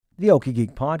The Okie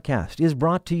Geek Podcast is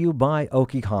brought to you by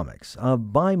Okie Comics, a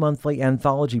bi-monthly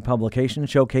anthology publication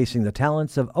showcasing the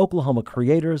talents of Oklahoma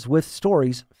creators with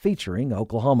stories featuring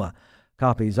Oklahoma.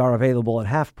 Copies are available at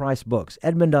Half Price Books,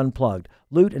 Edmond Unplugged,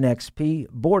 Loot and XP,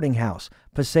 Boarding House,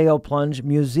 Paseo Plunge,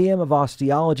 Museum of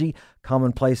Osteology,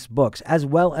 Commonplace Books, as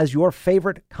well as your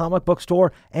favorite comic book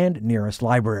store and nearest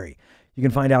library. You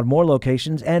can find out more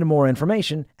locations and more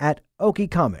information at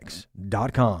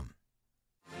okiecomics.com.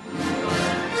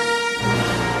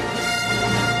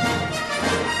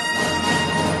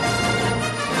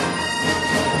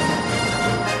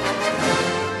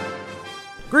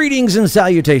 Greetings and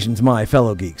salutations, my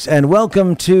fellow geeks, and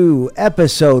welcome to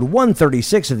episode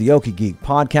 136 of the Okie Geek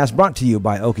Podcast, brought to you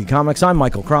by Okie Comics. I'm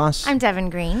Michael Cross. I'm Devin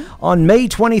Green. On May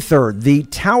 23rd, the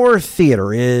Tower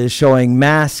Theater is showing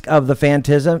Mask of the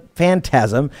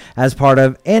Phantasm as part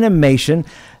of animation.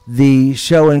 The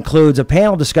show includes a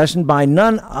panel discussion by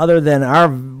none other than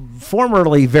our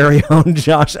formerly very own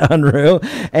Josh Unruh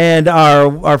and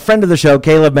our friend of the show,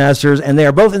 Caleb Masters, and they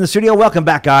are both in the studio. Welcome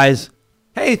back, guys.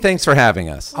 Hey, thanks for having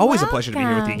us. Always a pleasure to be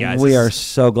here with you guys. We are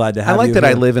so glad to have you. I like that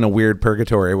here. I live in a weird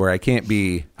purgatory where I can't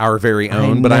be our very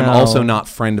own, but I'm also not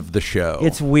friend of the show.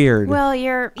 It's weird. Well,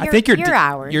 I think you're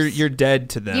ours. You're dead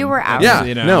to them. You were ours. Yeah,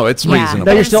 You know? no, it's reasonable. No,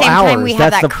 But you're at the still same time, ours. we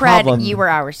have That's that the cred. problem. You were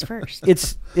ours first.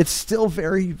 It's still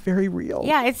very, very real.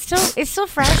 Yeah, it's still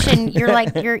fresh, and you're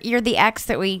like you're the ex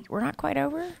that we're not quite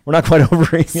over. We're not quite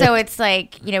over it yet. So it's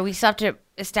like, we still have to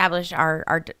establish our.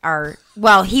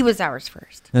 Well, he was ours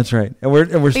first. That's right, and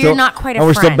we're still you're not quite a and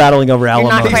we're still friend. battling over You're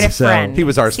alimony. not quite a so- friend. He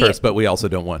was ours See, first, but we also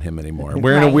don't want him anymore.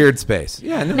 We're in a Right. weird space.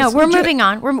 Yeah, No, it's we're legit. moving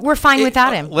on. We're fine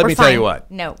without him. Let We're me tell fine. you what.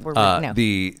 No, we're no.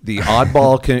 The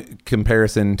oddball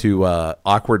comparison to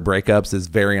awkward breakups is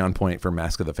very on point for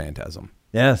Mask of the Phantasm.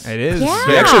 Yes, It is. Yeah.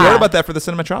 We actually wrote about that for the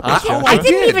Cinematropolis show. I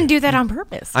didn't did. even do that on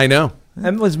purpose. I know.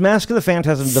 and was Mask of the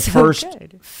Phantasm the So first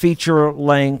good. feature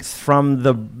length from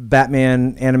the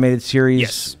Batman animated series?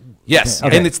 Yes. Yes,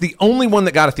 Okay. and it's the only one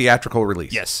that got a theatrical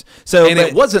release. Yes. So, and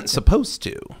it wasn't supposed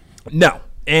to. No.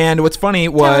 And what's funny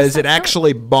us was that it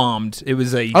actually bombed. It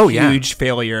was a yeah. huge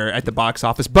failure at the box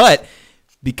office. But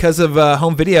because of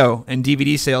home video and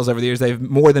DVD sales over the years, they've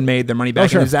more than made their money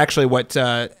back. sure. And it's actually what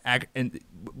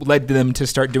led them to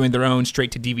start doing their own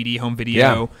straight-to-DVD home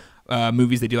video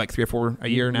movies. They do like 3 or 4 a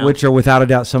year now. Which are without a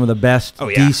doubt some of the best Oh,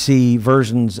 yeah. DC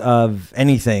versions of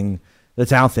anything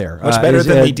that's out there. much better is,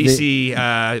 than the DC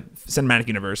cinematic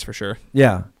universe, for sure.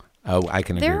 Yeah. Oh, I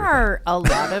can agree There with are a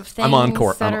lot of things I'm on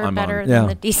court. that I'm are on. better Yeah. than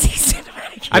the DC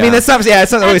cinematic. I mean, that's not always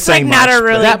That's saying like not much, a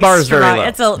really that bar is very strong- low.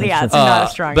 It's not a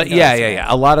strong. But yeah.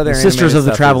 A lot of their Sisters animated of the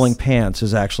stuff Traveling is- Pants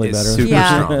is actually is better. super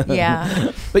Yeah, strong.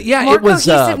 yeah. But yeah, More it was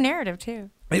cohesive narrative too.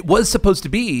 it was supposed to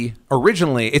be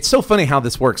originally. It's so funny how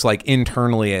this works, like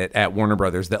internally at Warner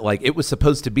Brothers, that like it was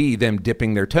supposed to be them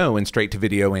dipping their toe in straight to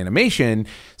video animation.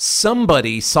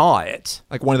 Somebody saw it.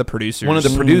 Like one of the producers. One of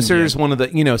the producers, one of the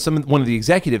one of the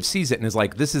executives sees it and is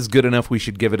like, "This is good enough. We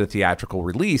should give it a theatrical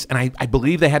release." And I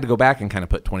believe they had to go back and kind of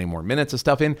put 20 more minutes of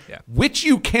stuff in, which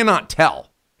you cannot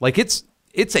tell. Like it's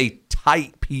a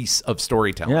tight piece of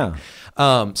storytelling.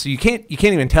 Yeah. So you can't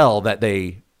even tell that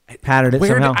they Padded it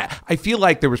somehow. I feel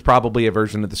like there was probably a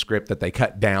version of the script that they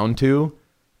cut down to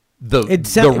the It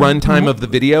runtime of the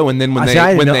video, and then when See, they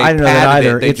I didn't know that padded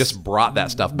either. it, they It's- just brought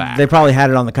that stuff back. They probably had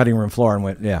it on the cutting room floor and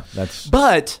went, yeah, that's...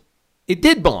 But it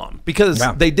did bomb because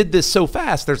Yeah. they did this so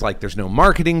fast. There's no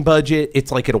marketing budget.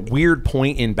 It's like at a weird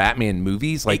point in Batman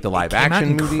movies, like the live Came out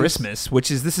action in movies. Christmas,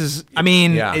 I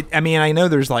mean, Yeah. I know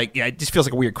there's it just feels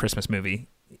like a weird Christmas movie.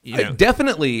 You know?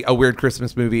 Definitely a weird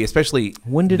Christmas movie, especially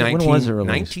When was it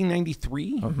released?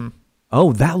 1993.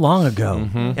 Oh, that long ago.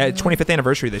 Yeah, 25th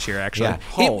anniversary this year, actually.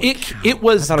 Yeah. It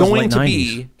was I thought it was going late to 90s.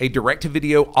 be a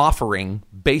direct-to-video offering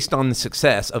based on the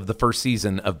success of the first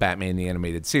season of Batman the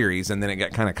Animated Series, and then it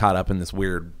got kind of caught up in this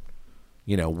weird,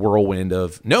 whirlwind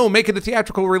of, no, make it a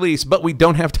theatrical release, but we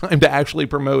don't have time to actually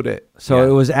promote it. So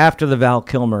it was after the Val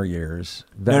Kilmer years.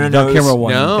 No, Val it Kilmer was,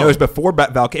 one. No. It was before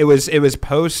Val. It was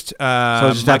post So it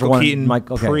was just after Michael one- Keaton,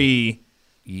 okay. pre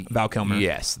Val Kilmer.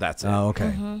 Yes, that's it. Oh,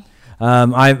 okay. Mm-hmm.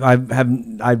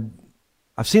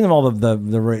 I've seen them all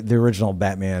the original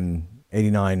Batman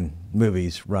 '89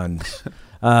 movies runs,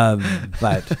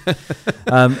 but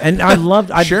and I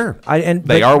loved. Sure.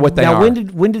 They are what they now, are.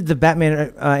 When did the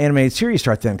Batman animated series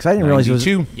start then? Because I didn't realize it was.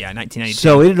 92. Yeah, 1992.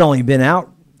 So it had only been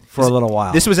out for a little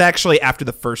while. This was actually after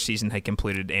the first season had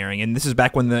completed airing, and this is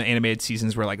back when the animated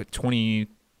seasons were like 20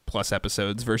 plus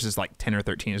episodes versus like 10 or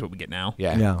 13 is what we get now.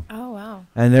 yeah. Oh wow.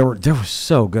 And they were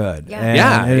so good.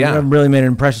 Yeah. And Yeah. it really made an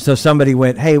impression. So somebody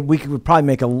went, hey, we could probably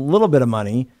make a little bit of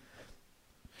money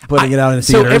putting it out in the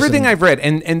So theaters. everything I've read,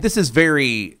 and this is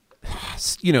very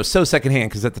so secondhand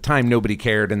because at the time nobody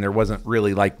cared and there wasn't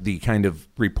really like the kind of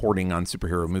reporting on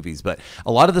superhero movies. But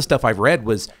a lot of the stuff I've read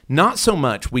was not so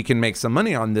much we can make some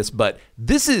money on this, but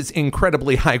this is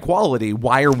incredibly high quality.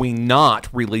 Why are we not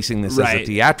releasing this as a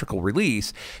theatrical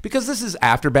release? Because this is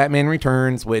after Batman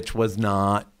Returns, which was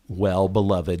not well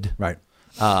beloved. Right.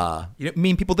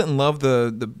 People didn't love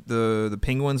the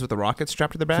penguins with the rockets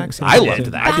strapped to their backs? I loved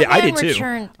that. I did too.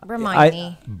 Return, remind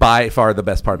me. By far the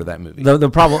best part of that movie. The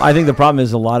problem, I think the problem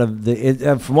is a lot of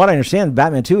from what I understand,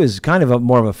 Batman 2 is kind of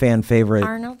more of a fan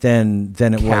favorite than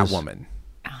it was. Catwoman.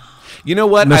 You know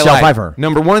what? Michelle Pfeiffer.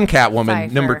 Number 1, Catwoman.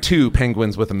 Pfeiffer. Number 2,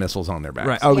 penguins with the missiles on their backs.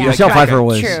 Right. Oh, Yeah. Michelle Pfeiffer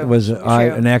was True.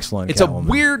 an excellent. It's Catwoman. a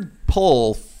weird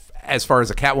pull as far as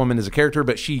a Catwoman as a character,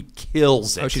 but she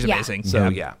kills it. Oh, she's amazing. So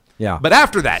yeah. Yeah. But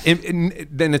after that,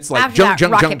 then it's like After that,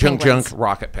 rocket penguins.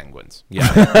 rocket penguins.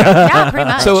 Yeah. Yeah, pretty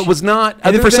much. So it was not.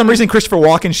 And then for some reason, Christopher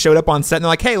Walken showed up on set, and they're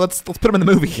like, "Hey, let's put him in the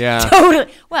movie." Yeah.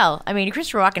 Totally. Well, I mean,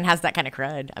 Christopher Walken has that kind of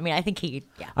crud. I mean, I think he.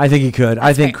 Yeah. I think he could.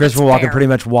 I think fair. Christopher That's Walken fair. pretty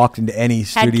much walked into any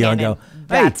studio and go, Headcanon.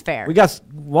 "Hey, That's fair. we got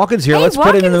Walken's here. Hey, Let's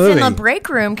put him in the Walken's movie." in the break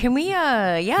room. Can we?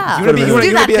 Yeah. You Let's want do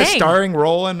to that be a thing. starring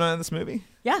role in this movie?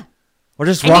 Yeah. Or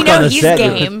just And walk on the he's set.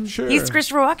 game. Sure. He's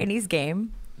Christopher Walken. He's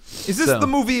game. Is this So- the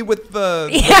movie with the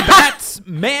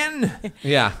Batman?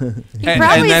 Yeah. He and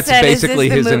probably that's said, basically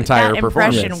is this his the entire that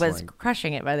impression performance. was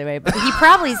crushing it, by the way. But he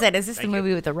probably said, "Is this the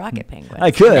movie with the rocket penguin?"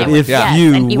 I could if Yeah.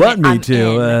 you And he want went, me "I'm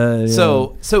to. in."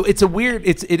 So it's a weird.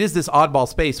 It is this oddball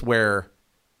space where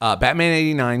Batman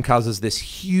 '89 causes this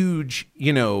huge.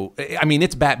 I mean,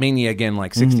 it's Batmania again,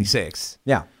 like '66.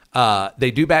 Yeah.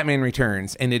 They do Batman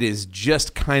Returns, and it is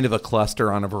just kind of a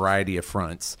cluster on a variety of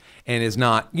fronts, and is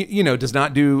not, does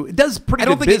not do. It does pretty I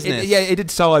don't good think business. it did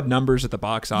solid numbers at the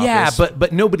box office. Yeah,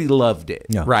 but nobody loved it,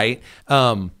 Yeah. right?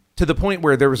 To the point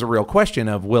where there was a real question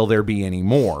of will there be any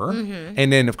more? Mm-hmm.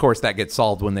 And then, of course, that gets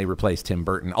solved when they replace Tim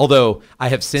Burton. Although I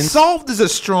have since solved is a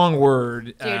strong word.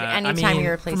 Dude, anytime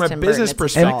you replace from a Tim business Burton,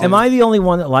 it's perspective, Am I the only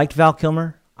one that liked Val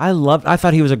Kilmer? I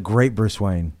thought he was a great Bruce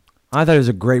Wayne. I thought he was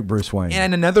a great Bruce Wayne.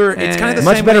 and another, it's kind of the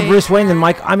Much same better way- Bruce Wayne than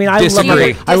Mike. I mean,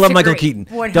 Disagree. I love Michael Disagree. Keaton.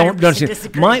 100% Don't see.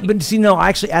 disagree. But see, no,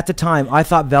 actually, at the time, I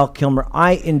thought Val Kilmer.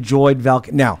 I enjoyed Val.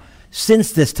 Now,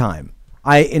 since this time,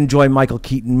 I enjoy Michael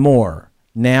Keaton more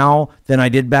now than I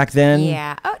did back then.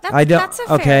 Yeah. Oh, that's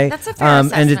a fair- that's a fair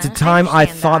and at the assessment. time, I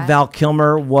understand thought that. Val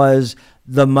Kilmer was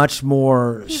the much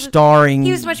more starring.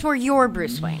 He was much more your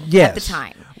Bruce Wayne at Yes. the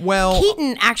time. Well-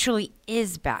 Keaton actually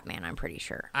is Batman, I'm pretty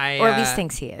sure. Or at least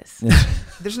thinks he is.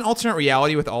 There's an alternate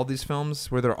reality with all these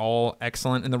films where they're all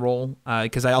excellent in the role.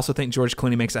 Because I also think George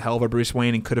Clooney makes a hell of a Bruce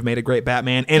Wayne and could have made a great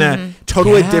Batman in a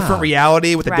totally Yeah. different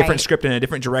reality with a different Right. script and a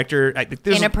different director.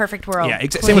 In a perfect world. Yeah,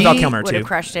 same with Val Clooney Kilmer would too. have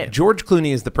crushed it. George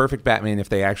Clooney is the perfect Batman if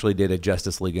they actually did a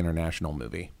Justice League International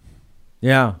movie.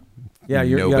 Yeah. Yeah.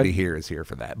 Nobody here is here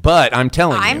for that. But I'm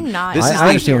telling you, I'm not. This I is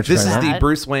understand what you're this is saying. the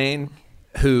Bruce Wayne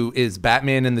who is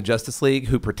Batman in the Justice League,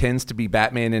 who pretends to be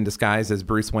Batman in disguise as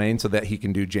Bruce Wayne so that he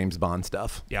can do James Bond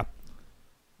stuff. Yeah.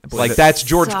 Like that's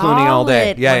George Clooney all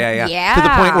day. Solid. Yeah. To the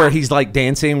point Yeah. where he's like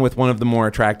dancing with one of the more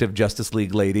attractive Justice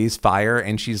League ladies, Fire,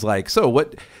 and she's like, "So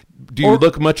what? Do you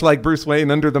look much like Bruce Wayne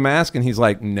under the mask?" And he's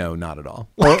like, "No, not at all."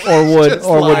 Or would Just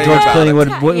George lying about Clooney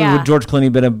it. would George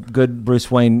Clooney been a good Bruce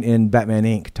Wayne in Batman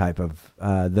Inc. type of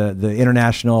the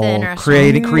international, The international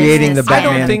creating the business. I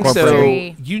Batman don't think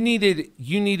Incorporated. so.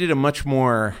 You needed a much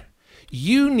more.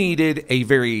 You needed a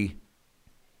very.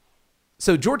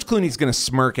 So George Clooney's going to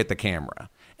smirk at the camera,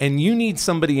 and you need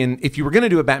somebody in. If you were going to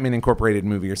do a Batman Incorporated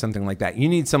movie or something like that, you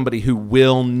need somebody who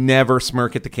will never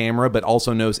smirk at the camera, but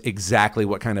also knows exactly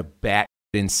what kind of bat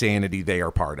insanity they are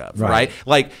part of, right?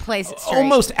 Like Plays it straight.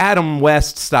 almost Adam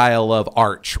West style of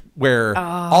Arch, where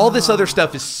all this other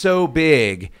stuff is so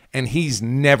big, and he's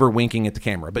never winking at the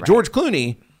camera. But George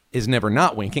Clooney is never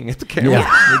not winking at the camera.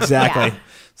 Yeah. Exactly.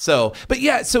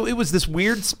 Yeah. So it was this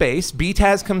weird space.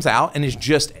 BTAS comes out and is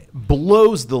just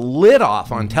blows the lid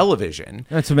off on television.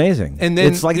 That's amazing. And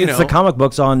then, it's like you it's the know- comic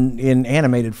books in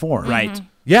animated form. Right.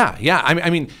 Yeah. I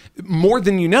mean, more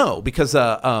than you know, because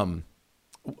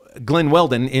Glenn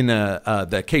Weldon in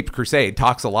the Caped Crusade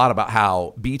talks a lot about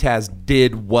how BTAS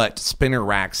did what Spinner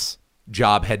Rack's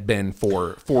job had been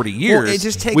for 40 years, Well, it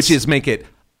just takes- which is make it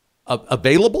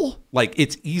available, like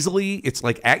it's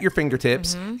like at your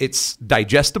fingertips, it's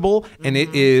digestible, and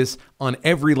it is on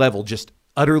every level just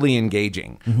utterly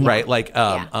engaging, right? Like,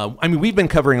 I mean, we've been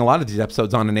covering a lot of these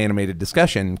episodes on an animated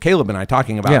discussion, Caleb and I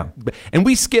talking about, and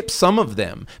we skip some of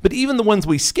them, but even the ones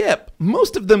we skip,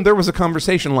 most of them, there was a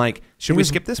conversation like, should we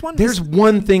skip this one? There's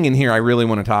one thing in here I really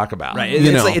want to talk about. Right.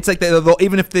 It's like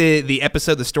even if the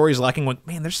episode, the story is lacking,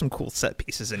 man, there's some cool set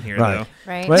pieces in here, though. Right.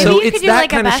 Right. Maybe So you it's could do that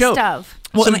like a kind of best show. of.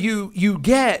 Well, so you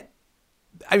get,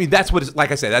 I mean, that's what it's,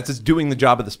 like I said, that's just doing the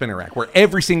job of the spinner rack, where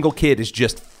every single kid is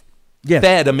just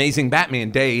fed Amazing Batman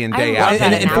day in, day out. love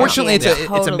that And unfortunately, it's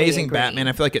Totally Amazing agree. Batman.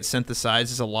 I feel like it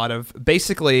synthesizes a lot of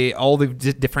basically all the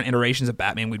different iterations of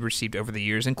Batman we've received over the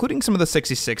years, including some of the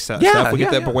 66 stuff. We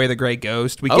get the Beware the Grey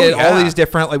Ghost. We get all these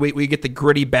different, like we get the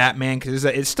gritty Batman because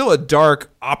it's still a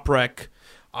dark operatic.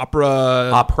 There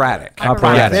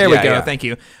we go. Thank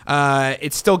you.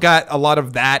 It's still got a lot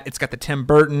of that. It's got the Tim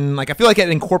Burton. Like I feel like it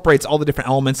incorporates all the different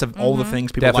elements of all the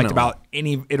things people liked about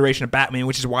any iteration of Batman,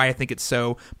 which is why I think it's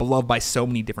so beloved by so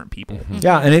many different people.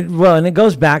 Yeah, and it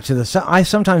goes back to the. I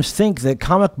sometimes think that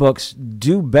comic books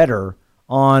do better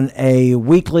on a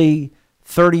weekly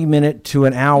 30-minute to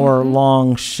an hour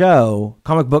long show.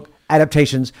 Comic book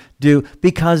adaptations do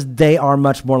because they are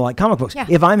much more like comic books. Yeah.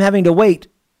 If I'm having to wait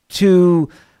 2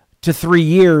 to 3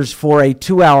 years for a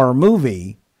 2-hour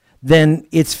movie, then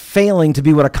it's failing to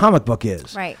be what a comic book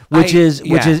is. Right.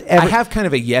 I have kind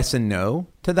of a yes and no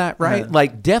to that, right?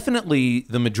 Like definitely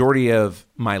the majority of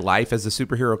my life as a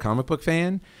superhero comic book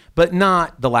fan, but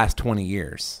not the last 20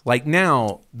 years. Like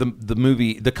now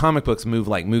the comic books move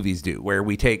like movies do, where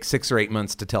we take 6 or 8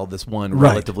 months to tell this one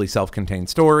relatively self-contained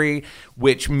story,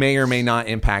 which may or may not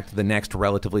impact the next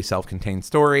relatively self-contained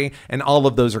story. And all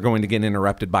of those are going to get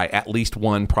interrupted by at least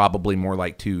one, probably more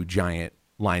like 2 giant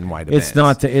line-wide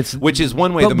events. Which is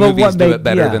one way the movies do it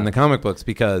better than the comic books,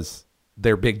 because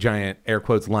their big giant air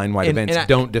quotes line-wide events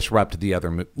don't disrupt the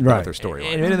other storyline.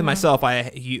 And admittedly myself,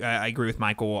 I agree with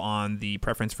Michael on the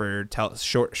preference for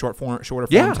shorter form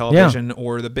television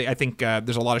or the big. I think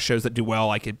there's a lot of shows that do well.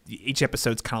 Like each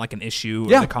episode's kind of like an issue.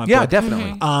 Yeah, of the comic book.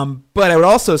 Definitely. But I would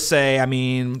also say, I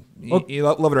mean, you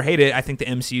love it or hate it, I think the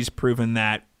MCU's proven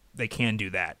that they can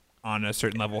do that on a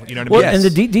certain level, you know what I mean? Well, and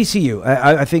the DCU,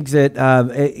 I think that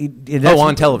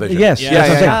on television. Yes,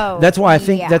 yeah. That's why I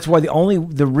think that's why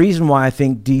the reason why I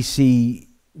think DC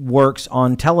works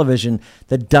on television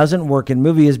that doesn't work in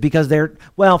movie is because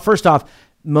first off,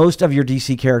 most of your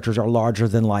DC characters are larger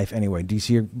than life anyway.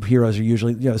 DC heroes are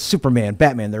usually, Superman,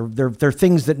 Batman. They're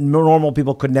things that normal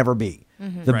people could never be.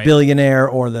 The billionaire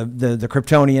or the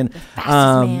Kryptonian,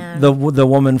 the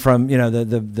woman from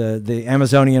the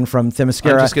Amazonian from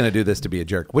Themyscira. I'm just going to do this to be a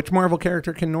jerk. Which Marvel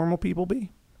character can normal people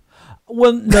be?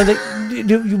 Well, no,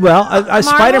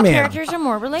 Spider-Man. Characters are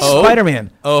more relatable.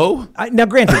 Spider-Man. Now,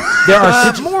 granted, there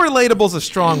are more relatable is a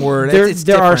strong word.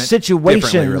 There are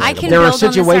situations. I can there build are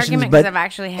situations, on this argument but because I've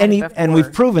actually had it before. and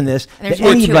we've proven this There's that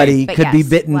more to anybody it, but could be yes,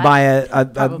 bitten by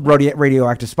a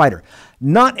radioactive spider.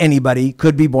 Not anybody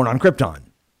could be born on Krypton.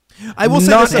 I will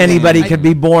say not anybody could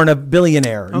be born a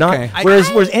billionaire. Okay.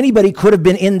 Whereas anybody could have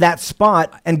been in that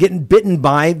spot and getting bitten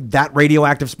by that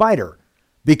radioactive spider.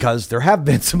 Because there have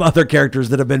been some other characters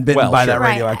that have been bitten by that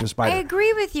radioactive spider. I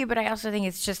agree with you, but I also think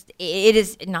it's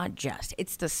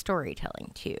the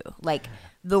storytelling too. Like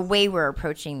the way we're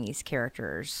approaching these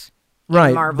characters.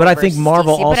 Right. Marvel but I think versus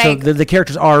Marvel DC, also, the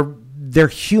characters they're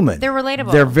human. They're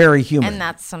relatable. They're very human. And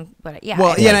that's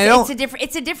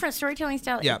it's a different storytelling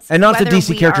style. Yeah. And not that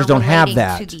DC characters don't have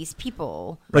that. To these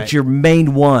people. But your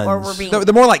main ones. Or we're being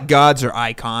they're more like gods or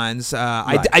icons.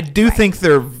 I do think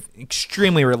they're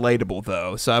extremely relatable,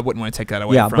 though, so I wouldn't want to take that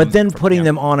away. But then putting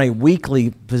them on a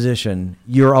weekly position,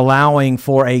 you're allowing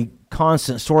for a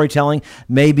constant storytelling.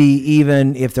 Maybe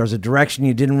even if there's a direction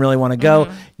you didn't really want to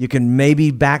go, you can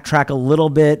maybe backtrack a little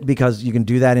bit, because you can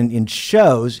do that in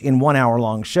shows, in 1 hour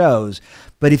long shows.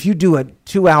 But if you do a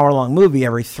 2 hour long movie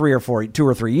every 2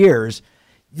 or 3 years,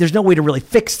 there's no way to really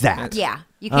fix that. Yeah,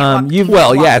 you can't.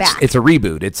 It's a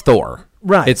reboot. It's Thor.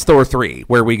 Right. It's Thor 3,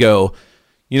 where we go,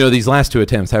 these last 2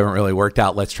 attempts haven't really worked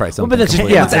out. Let's try something.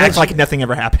 Let's act like nothing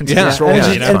ever happened.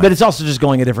 But it's also just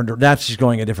going a different. That's just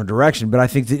going a different direction. But I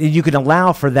think that you can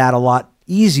allow for that a lot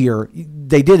easier.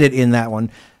 They did it in that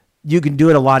one. You can do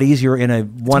it a lot easier in a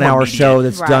 1 hour show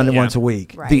that's done once a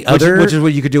week. Right. Which is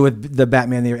what you could do with the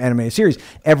Batman the animated series.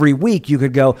 Every week you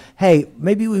could go, hey,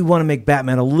 maybe we want to make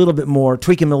Batman a little bit more,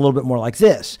 tweak him a little bit more like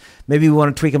this. Maybe we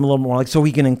want to tweak him a little more so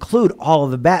we can include all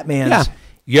of the Batmans.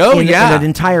 In an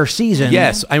entire season.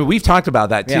 Yes, I mean, we've talked about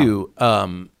that too.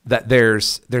 That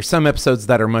there's some episodes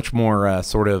that are much more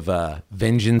sort of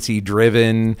vengeance-y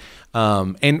driven,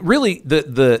 and really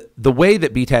the way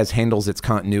that BTAS handles its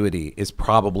continuity is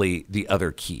probably the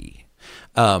other key.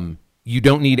 you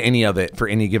don't need any of it for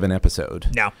any given episode.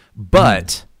 No.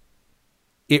 But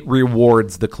it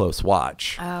rewards the close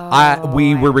watch.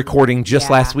 We were recording just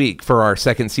last week for our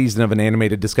second season of an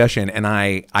animated discussion, and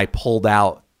I pulled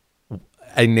out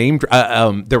a named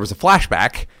there was a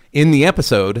flashback in the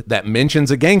episode that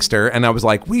mentions a gangster, and I was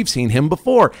like, we've seen him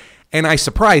before. And I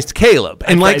surprised Caleb.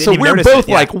 And like, so we're both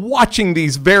like watching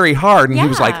these very hard. And he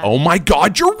was like, oh my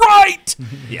God, you're right.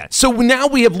 Yeah. So now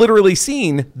we have literally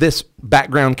seen this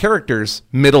background character's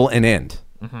middle and end.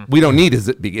 We don't need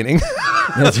his beginning.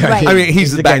 That's right. I mean,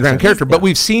 he's the background character, but Yeah.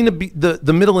 we've seen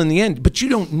the middle and the end. But you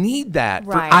don't need that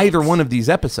for either one of these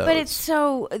episodes. But it's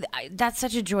that's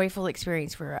such a joyful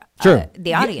experience for Sure.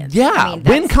 the audience. Yeah. I mean,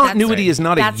 When continuity is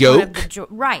not a that's one of yoke, the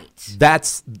right.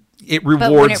 it But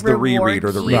when rewards it the reread or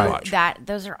rewards the you, rewatch.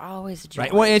 those are always joy.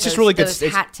 Right. Well, it's just really good. Those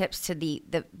hat tips to the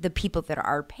people that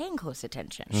are paying close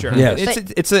attention. Sure. Yes.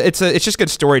 It's just good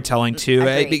storytelling too.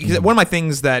 Agreed. Because one of my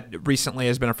things that recently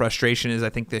has been a frustration is I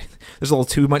think that there's a little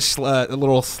too much. There's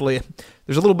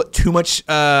a little bit too much.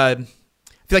 I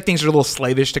feel like things are a little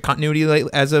slavish to continuity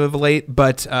as of late.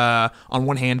 But on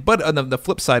one hand, but on the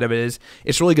flip side of it is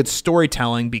it's really good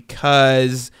storytelling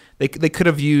because they could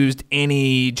have used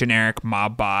any generic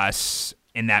mob boss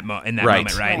in that moment,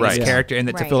 right? Right. This character and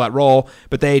to Right. fill that role,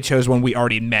 but they chose one we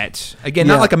already met. Again,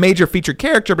 Yeah. not like a major featured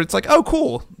character, but it's like, oh,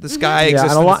 cool, this guy Yeah,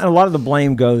 exists. and a lot of the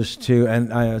blame goes to,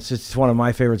 and it's one of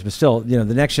my favorites, but still, the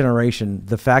Next Generation,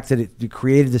 the fact that it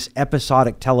created this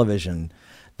episodic television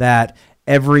that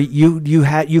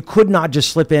you could not just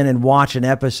slip in and watch an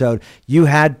episode. You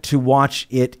had to watch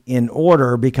it in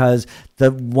order because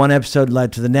the one episode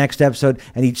led to the next episode,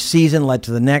 and each season led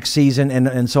to the next season,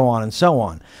 and so on and so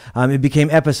on. It became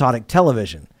episodic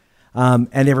television, and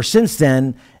ever since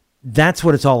then, that's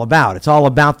what it's all about. It's all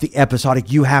about the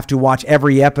episodic. You have to watch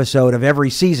every episode of every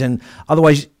season,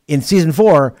 otherwise, in season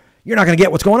 4. You're not going to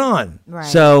get what's going on. Right.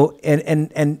 So,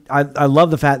 and I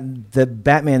love the fact that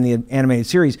Batman, the animated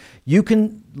series, you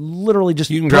can literally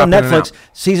just You can put on drop in and Netflix, out.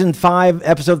 season 5,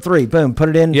 episode 3, boom, put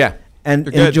it in. Yeah. And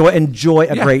You're good. enjoy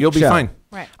a great You'll be show. fine.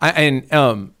 Right. And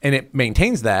it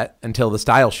maintains that until the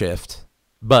style shift,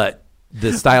 but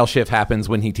the style shift happens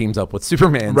when he teams up with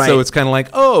Superman. Right. So it's kind of like,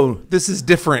 oh, this is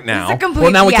different now. It's a complete,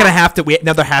 Well, now we kind of have to.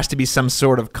 Now there has to be some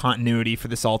sort of continuity for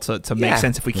this all to make Yeah.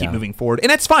 sense if we keep Yeah. moving forward, and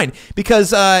that's fine because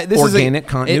this Organic is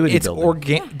continuity It's building.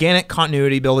 organic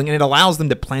continuity building, and it allows them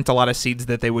to plant a lot of seeds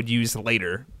that they would use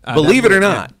later. Believe it or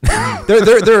not. there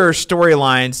are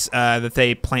storylines that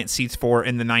they plant seeds for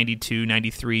in the 92,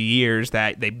 93 years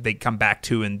that they come back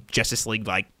to in Justice League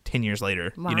like 10 years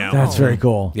later. Wow. You know, That's very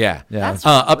cool. Yeah. That's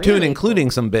Up to and really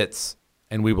including some bits,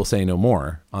 and we will say no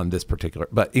more on this particular,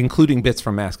 but including bits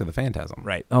from Mask of the Phantasm.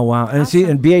 right? Oh, wow. And see,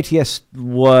 and BATS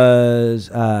was,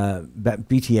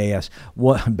 BTAS,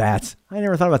 what, bats. I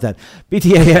never thought about that.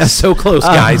 BTAS. So close,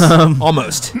 guys.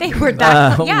 Almost. They were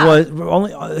that. Yeah. Was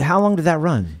only, how long did that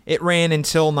run? It ran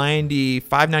until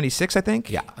 95, 96, I think.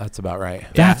 Yeah, that's about right.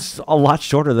 That's a lot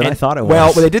shorter than I thought it was.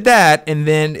 Well, they did that, and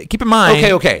then keep in mind.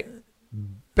 Okay.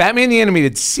 Batman the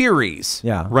Animated Series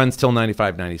Yeah. runs till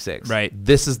 95, 96. Right.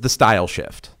 This is the style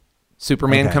shift.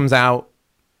 Superman Okay. comes out,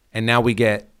 and now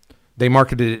they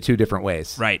marketed it 2 different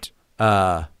ways. Right.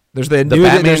 Uh, There's The new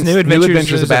Batman's- New New Adventures,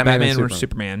 Adventures of Batman and versus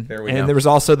Superman. Superman. There we and go. there was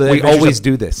also the we Adventures always of-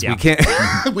 do this. Yeah. We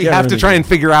can't. We Yeah, have to really try do. and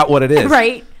figure out what it is.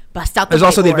 Right. Bust out the There's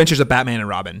also the whiteboard. Adventures of Batman and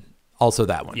Robin. Also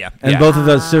that one. Yeah. and both of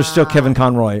those, there's still Kevin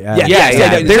Conroy. Yeah.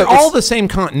 Yeah, They're so all it's- the same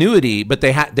continuity, but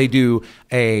they do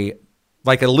a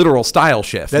literal style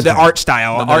shift. The art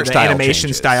style, The and art the style animation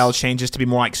changes. style changes to be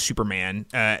more like Superman.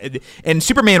 And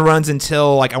Superman runs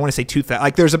until like I want to say 2000.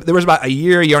 Like there was about a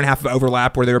year and a half of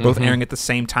overlap where they were both airing at the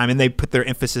same time, and they put their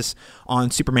emphasis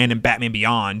on Superman and Batman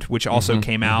Beyond, which also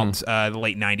came out the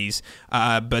late 90s.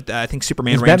 But I think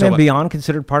Superman Is ran Batman until Beyond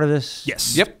considered part of this?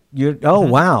 Yes. Yep.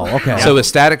 Wow. Okay. So is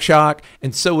Static Shock,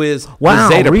 and so is Wow,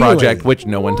 the Zeta really? Project, which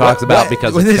no one talks about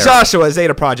because With it's the terrible. Joshua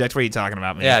Zeta Project, what are you talking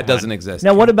about, man? Yeah, it Come on. doesn't exist.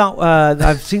 Now, what about?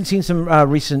 I've seen some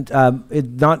recent,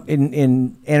 not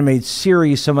in animated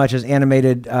series so much as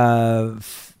animated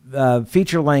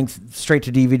feature length straight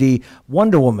to DVD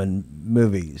Wonder Woman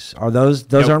movies. Are those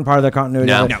Nope. aren't part of the continuity?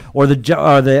 No. of it? No. Or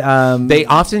the They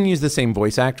often use the same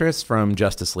voice actress from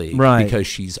Justice League Right. because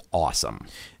she's awesome.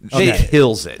 She Okay.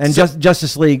 kills it. and So-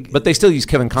 Justice League. but they still use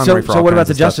Kevin Conroy for all so what about kinds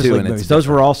the of stuff, Justice too, League and it's movies? Those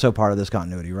different. were also part of this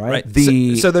continuity, right? Right.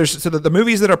 The- so the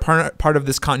movies that are part of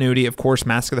this continuity, of course,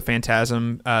 Mask of the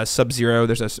Phantasm, Sub-Zero.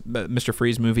 There's a Mr.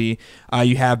 Freeze movie.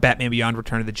 You have Batman Beyond: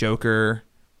 Return of the Joker.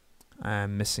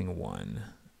 I'm missing one.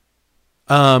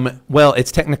 Well,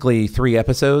 it's technically 3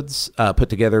 episodes put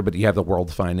together, but you have the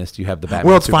World's Finest, you have the Batman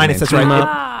World's Superman Finest. That's right. team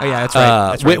up, Oh yeah, that's right.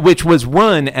 That's right. which was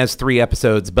run as 3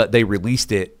 episodes, but they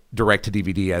released it direct to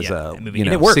DVD as a movie. You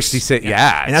know, and it works. 66.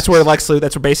 And that's where Lex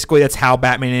Luthor. That's how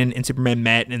Batman and Superman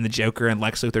met, and the Joker and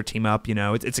Lex Luthor team up. You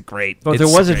know, it's a great. But there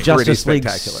was a great. Justice Pretty League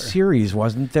spectacular. series,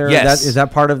 wasn't there? Yes. Is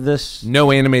that part of this?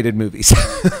 No animated movies.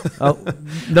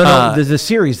 No. There's a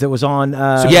series that was on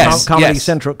Comedy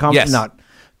Central. Not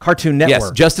Cartoon Network.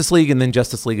 Yes, Justice League and then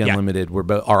Justice League Unlimited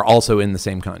are also in the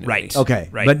same continuity. Right. Okay.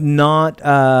 Right. But not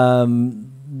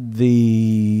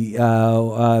the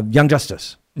Young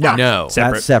Justice. No.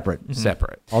 Separate. That's separate.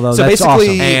 Separate. Although So that's basically-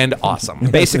 awesome. And awesome.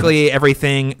 Basically,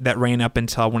 everything that ran up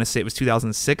until I want to say it was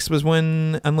 2006 was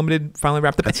when Unlimited finally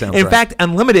wrapped up. That sounds in right. fact,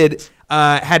 Unlimited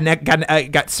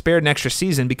got spared an extra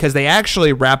season because they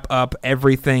actually wrap up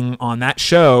everything on that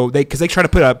show. Because they try to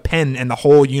put a pin in the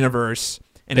whole universe.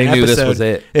 In They an knew this episode. was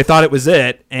it. They thought it was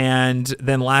it, and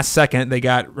then last second they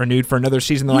got renewed for another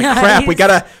season. They're like, Nice. "Crap, we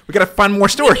gotta find more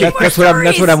stories." That's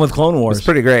what I'm with Clone Wars. It's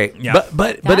pretty great. Yeah.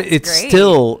 But That's it's great.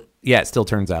 still it still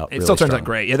turns out. It still turns out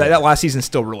great. Yeah, that last season's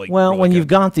still really Well, really when good. you've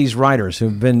got these writers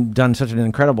who've done such an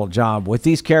incredible job with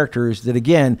these characters that,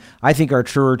 again, I think are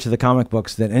truer to the comic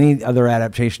books than any other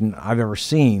adaptation I've ever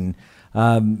seen.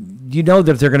 You know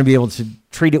that they're going to be able to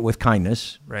treat it with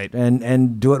kindness, Right.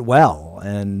 and do it well,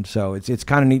 and so it's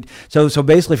kind of neat. So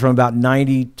basically, from about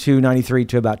 92, 93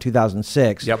 to about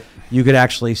 2006, Yep. you could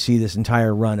actually see this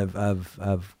entire run of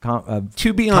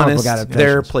To be comic honest, book adaptations.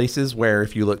 there are places where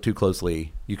if you look too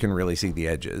closely, you can really see the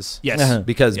edges. Yes. Uh-huh.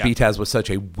 Because Yeah. BTAS was such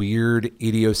a weird,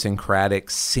 idiosyncratic,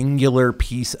 singular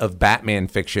piece of Batman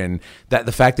fiction that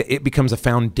the fact that it becomes a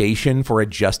foundation for a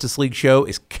Justice League show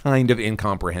is kind of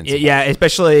incomprehensible. Yeah,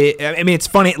 especially. I mean, it's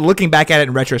funny looking back at it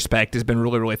in retrospect. Has been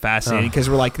really, really fascinating because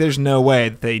we're like, there's no way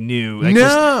that they knew. Like,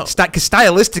 No. because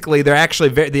stylistically, they're actually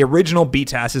the original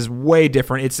BTAS is way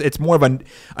different. It's more of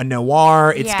a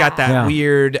noir. It's got that Yeah.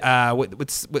 weird.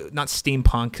 What's not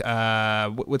steampunk?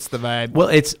 What's the vibe? Well,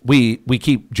 we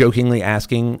keep jokingly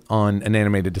asking on an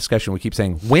animated discussion. We keep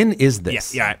saying, "When is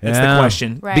this?" yeah, that's Yeah. the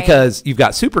question. Right. Because you've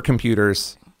got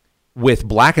supercomputers with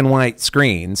black and white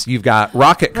screens. You've got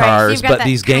rocket Right, so cars, you've got but that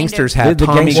these kind gangsters of- have The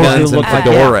Tommy gangsters guns do and look like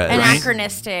fedoras.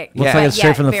 anachronistic. Looks like but it's straight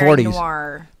yet from the very 40s.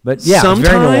 Noir. But yeah, it's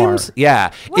very noir. Sometimes, yeah,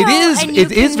 Well, and you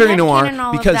It is can very noir headcanon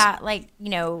all because of that, like,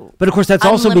 you know. But of course, that's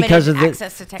also because of unlimited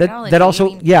access to that technology. also, I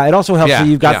mean, it also helps. Yeah, that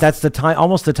you've got yeah. that's the time,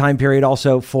 almost the time period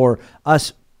also for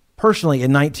us personally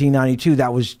in 1992.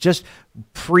 That was just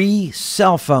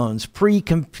pre-cell phones,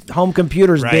 pre-home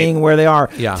computers Right. being where they are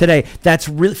Yeah. today. That's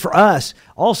really for us.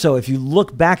 Also, if you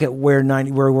look back at where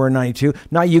we're in 92,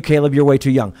 not you, Caleb, you're way too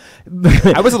young.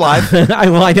 I was alive. I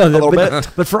know that, little but, bit.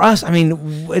 but for us, I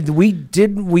mean, we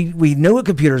knew what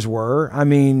computers were. I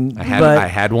mean, I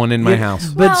had one in my house.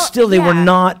 but Well, still, they were yeah.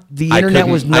 not. The internet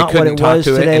was not I what couldn't it talk was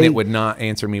to today. it, and it would not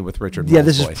answer me with Richard. Yeah, Moll's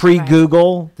this is voice.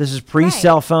 pre-Google. This is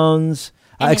pre-cell phones,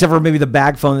 And except for maybe the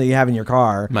bag phone that you have in your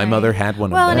car. My mother had one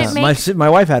Well, of and those. it makes- My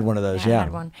wife had one of those. I Yeah,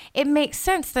 had one. It makes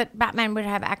sense that Batman would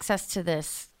have access to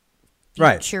this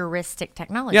Right. futuristic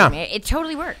technology. Yeah. I mean, it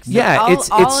totally works. Yeah, all, it's-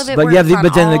 all it's- of it but works yeah, on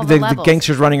but then all the levels.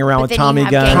 gangsters running around But with then Tommy you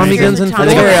have guns, Tommy guns and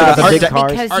Tommy fedoras. guns the big because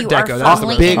cars. you Art are Deco, that's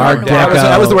falling big in Art noir. Deco.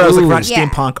 That was the word I was looking for. Yeah,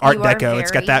 Steampunk, Art you are Deco.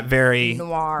 It's got that very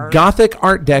noir. Gothic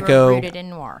Art You're Deco rooted in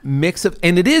noir. mix of,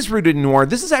 and it is rooted in noir.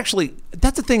 This is actually,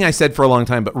 that's a thing I said for a long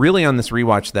time, but really on this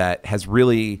rewatch that has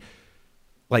really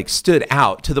like stood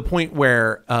out to the point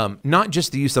where not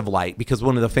just the use of light, because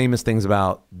one of the famous things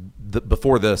about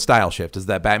before the style shift is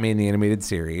that Batman the Animated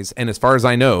Series, and as far as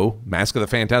I know, Mask of the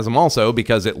Phantasm also,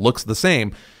 because it looks the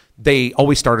same, they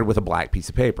always started with a black piece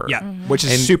of paper. yeah, which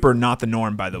is super not the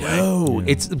norm, by the way. Oh,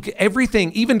 it's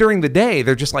everything. Even during the day,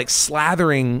 they're just like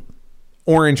slathering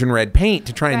orange and red paint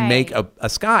to try and Right. make a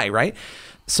sky, right?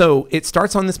 So it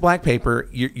starts on this black paper.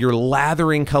 You're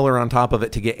lathering color on top of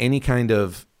it to get any kind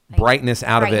of brightness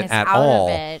out of it brightness at out of all.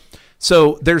 it.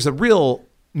 So there's a real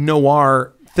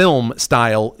noir film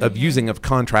style of using of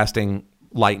contrasting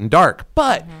light and dark,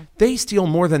 but they steal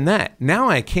more than that. Now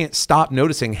I can't stop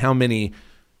noticing how many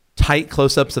tight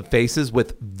close-ups of faces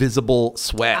with visible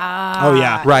sweat. Oh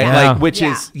yeah, Right, Yeah. like which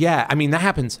Yeah. is I mean that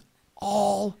happens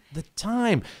all the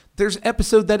time. There's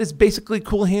episode that is basically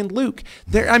Cool Hand Luke.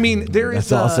 There is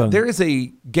That's awesome. there is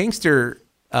a gangster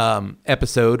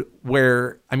episode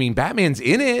where I mean Batman's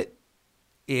in it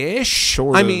ish.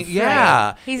 Sort I of. mean, yeah.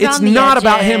 Right. He's It's on the not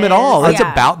about him at all. edges. It's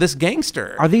Yeah. about this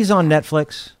gangster. Are these on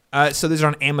Netflix? So these are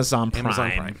on Amazon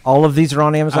Prime. All of these are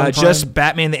on Amazon Prime? Just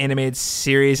Batman the Animated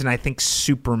Series, and I think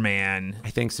Superman. I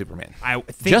think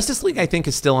Justice League, I think,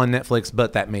 is still on Netflix,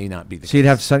 but that may not be the case. So you'd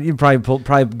have some, you'd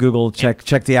probably Google, check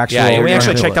the actual. Yeah, we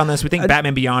actually checked on this. We think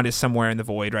Batman Beyond is somewhere in the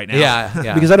void right now.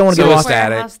 Yeah. Because I don't want to get lost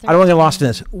at it. I don't want to get lost in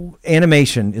this.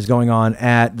 Animation is going on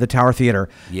at the Tower Theater.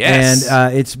 Yes.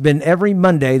 And it's been every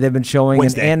Monday they've been showing.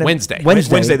 Wednesday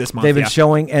this month. They've been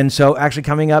showing, and so actually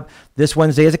coming up this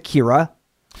Wednesday is Akira.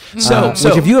 So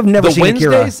which if you have never seen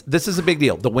Akira, this is a big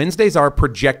deal. The Wednesdays are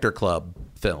Projector Club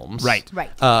films, right?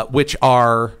 Which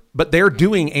are, but they're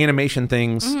doing animation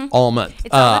things all month.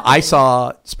 I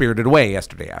saw Spirited Away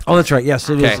yesterday after. Oh, that's right. Yes,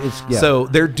 it is. It's, So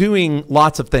they're doing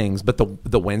lots of things, but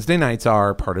the Wednesday nights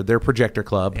are part of their Projector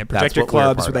Club. Yeah, Projector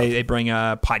Clubs where they bring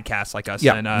podcasts like us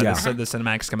and the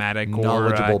Cinematic Schematic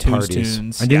knowledgeable or parties.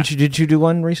 Tunes. And did you do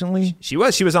one recently? She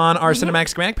was on our Cinematic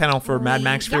Schematic panel for Mad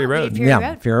Max Fury Road.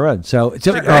 Fury Road. So it's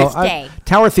Wednesday.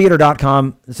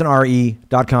 TowerTheater.com. It's an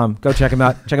RE.com. Go check them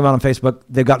out. Check them out on Facebook.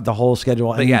 They've got the whole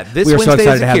schedule. But and this we are Wednesday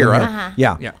so excited is to have them Akira.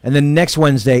 here. Yeah. And then next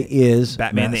Wednesday is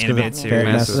Batman the Animated Series.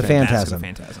 Mask of the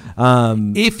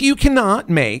Phantasm. If you cannot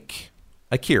make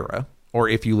Akira, or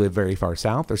if you live very far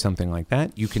south or something like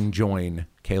that, you can join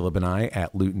Caleb and I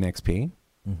at Luton XP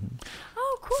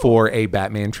for a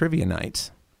Batman trivia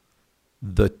night.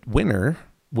 The winner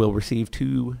will receive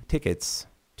 2 tickets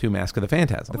to Mask of the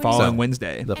Phantasm. The following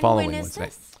Wednesday. The following Wednesday.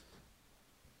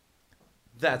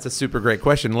 That's a super great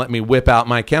question. Let me whip out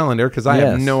my calendar because I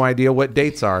have no idea what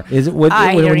dates are. Is it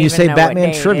when you say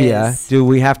Batman trivia? Do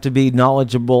we have to be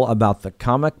knowledgeable about the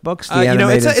comic books, the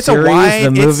animated it's series, the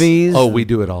movies? Oh, we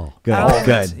do it all.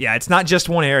 Good. Yeah, it's not just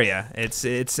one area.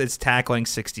 It's tackling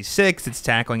 66. It's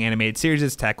tackling animated series.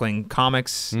 It's tackling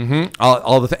comics.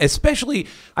 All the especially.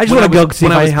 I just want to go see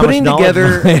when I was putting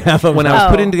together when I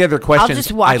was putting together questions. I'll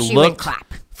just watch I looked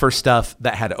for stuff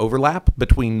that had overlap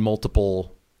between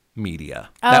multiple media.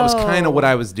 That was kind of what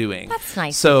I was doing. That's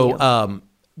nice. So,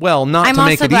 not to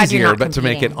make it easier, but to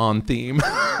make it on theme.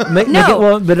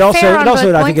 But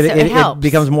also I think it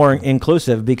becomes more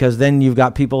inclusive because then you've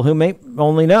got people who may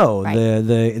only know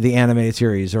the animated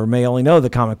series or may only know the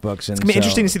comic books. And it's gonna be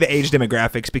interesting to see the age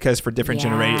demographics because for different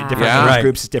generations, different age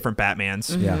groups, it's different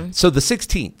Batmans. Yeah. So the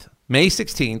 16th, May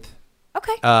 16th.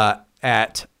 Okay.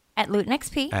 At Luton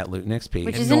XP.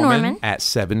 Which is in Norman. At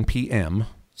 7 p.m.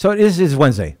 So it is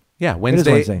Wednesday. Yeah,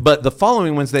 Wednesday. But the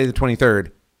following Wednesday, the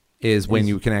 23rd, is when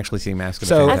you can actually see Mask of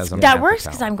the Phantasm. That works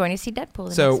because I'm going to see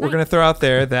Deadpool. So we're going to throw out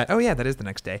there that that is the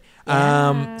next day. So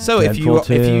Deadpool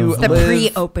if you the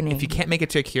pre-opening, if you can't make it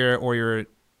to Akira or you're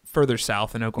further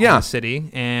south in Oklahoma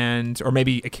City, or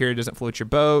maybe Akira doesn't float your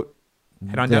boat,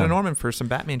 head on down to Norman for some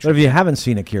Batman. But if you haven't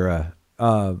seen Akira,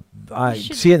 I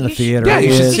see it in the theater. Yeah,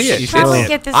 you should see it. You should probably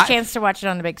get this chance to watch it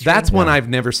on the big screen. That's one I've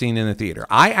never seen in the theater.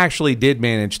 I actually did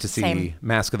manage to see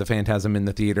Mask of the Phantasm in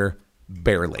the theater,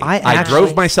 barely. I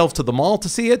drove myself to the mall to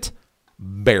see it,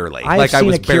 barely. I was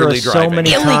Akira barely driving. so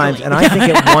many times, and I think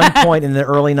at one point in the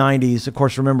early 90s, of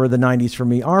course, remember the 90s for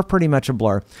me are pretty much a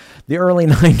blur. The early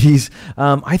 90s,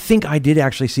 I think I did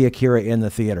actually see Akira in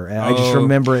the theater. And I just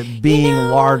remember it being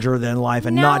larger than life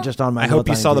and not just on my. I hope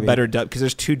you saw the better dub because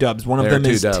there's 2 dubs. One of them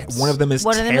is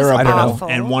terrible, I don't know,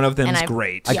 and one of them is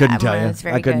great. I couldn't tell you.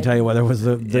 I couldn't tell you whether it was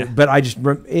but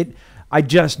I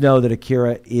just know that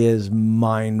Akira is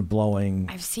mind blowing.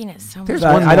 I've seen it so much.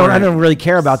 I don't really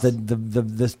care about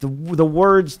the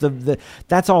words.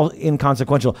 That's all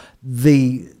inconsequential.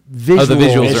 The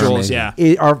visuals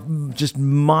are just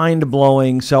mind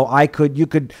blowing. So I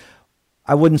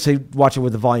wouldn't say watch it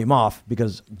with the volume off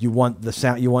because you want the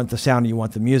sound, you want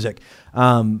the music.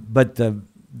 But the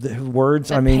words,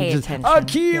 just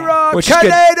Akira,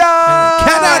 Canada.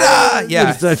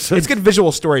 Yeah, it's good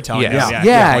visual storytelling.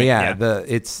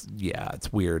 It's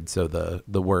weird. So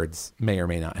the words may or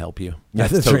may not help you.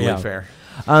 That's totally fair.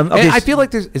 Okay, I feel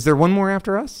like is there one more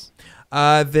after us?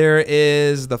 There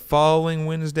is the following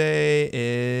Wednesday.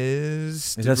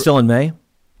 Is that still in May?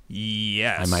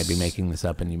 Yes. I might be making this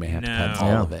up, and you may have to cut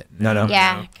all of it. No.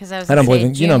 Yeah, because I don't believe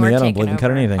in me. I don't believe in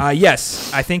cutting anything. Yes,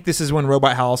 I think this is when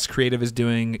Robot House Creative is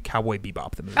doing Cowboy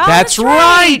Bebop the movie. Oh, that's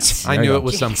right. I knew it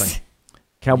was something.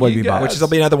 Cowboy Bebop, which will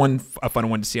be another one, a fun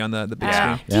one to see on the big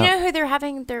screen. Do you know who they're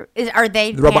having? Are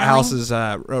they? The Robot House is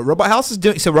Robot House is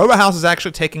doing. So Robot House is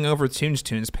actually taking over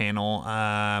Tunes panel.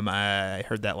 I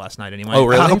heard that last night anyway. Oh,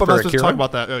 really? I hope I'm not supposed to talk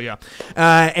about that. Oh yeah.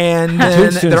 And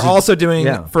then they're also doing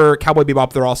for Cowboy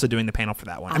Bebop. They're also doing the panel for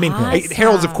that one. I mean,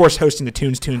 Harold's of course hosting the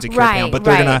Tunes Akira panel, but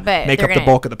they're gonna make up the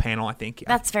bulk of the panel. I think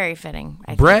that's very fitting.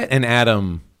 Brett and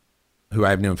Adam, who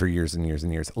I've known for years and years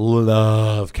and years,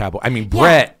 love Cowboy. I mean,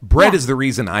 Brett is the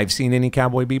reason I've seen any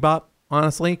Cowboy Bebop.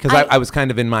 honestly, because I was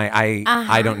kind of in my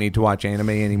I don't need to watch anime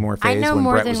anymore phase. I know when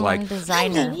more Brett than was one like,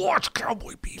 designer. "I will watch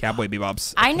Cowboy Bebop." Cowboy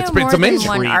Bebop's. I know It's more than amazing.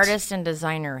 one Treat. artist and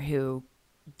designer who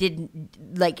didn't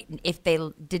like, if they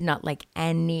did not like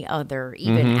any other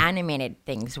even animated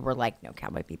things, were like, no,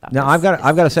 Cowboy Bebop. Now I've got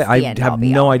to say I have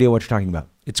no idea what you're talking about.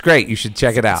 It's great. You should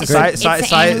check it out. It's an animated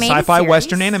Sci-fi series.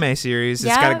 Western anime series.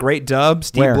 It's got a great dub.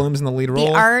 Steve Where? Bloom's in the lead role.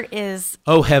 The art is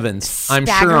Oh heavens! I'm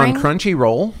sure on Staggering.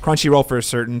 Crunchyroll. Crunchyroll for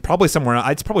certain. Probably somewhere else.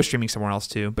 It's probably streaming somewhere else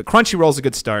too. But Crunchyroll's a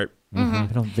good start. I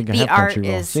don't think I the have art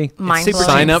Crunchyroll. is See? mind-blowing.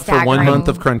 Sign up for 1 staggering. month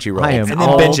of Crunchyroll. I am And then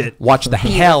all- binge it. Watch the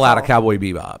hell out of Cowboy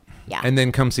Bebop. Yeah. And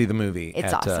then come see the movie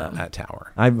It's awesome. at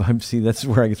Tower. I'm see. That's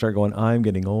where I can start going. I'm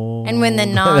getting old. And when the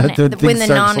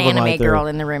non-anime girl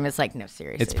in the room is like, no,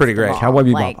 seriously, It's pretty great. Cowboy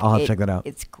Bebop. Like, I'll have to check that out.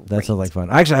 It's great. That sounds like fun.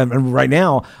 Actually, right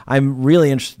now I'm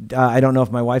really interested. I don't know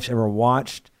if my wife's ever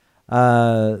watched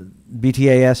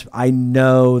BTAS. I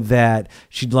know that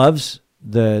she loves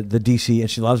the DC and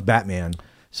she loves Batman.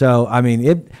 So I mean, we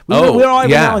all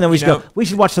every now and then we should go. We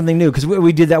should watch something new because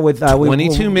we did that with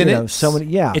 22 minutes. So many,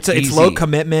 yeah. It's Easy. low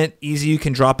commitment, easy. You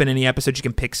can drop in any episode. You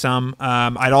can pick some.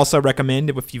 I'd also recommend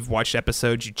if you've watched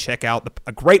episodes, you check out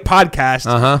a great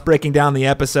podcast breaking down the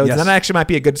episodes. Yes. That actually might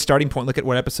be a good starting point. Look at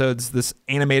what episodes this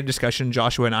animated discussion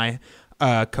Joshua and I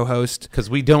co-host. Because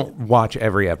we don't watch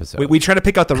every episode. We try to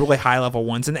pick out the really high level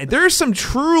ones, and there's some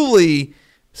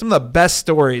some of the best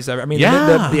stories ever. I mean,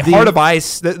 the Heart of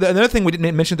Ice. Another thing we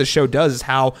didn't mention the show does is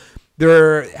how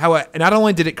not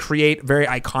only did it create very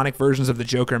iconic versions of the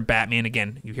Joker and Batman.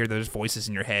 Again, you hear those voices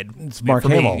in your head. It's Mark For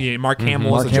me, Hamill. Mark Hamill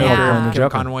is Mark the Hamill Joker. playing the Kevin Joker.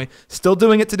 Conroy still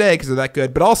doing it today because they're that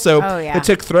good. But also, they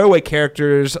took throwaway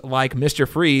characters like Mr.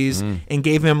 Freeze and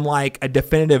gave him like a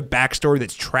definitive backstory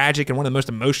that's tragic and one of the most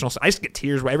emotional. I just get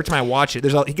tears every time I watch it.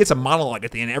 He gets a monologue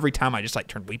at the end every time. I just like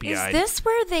turn weepy eyed. Is this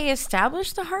where they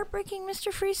established the heartbreaking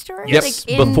Mr. Freeze story? Yes.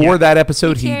 Like Before that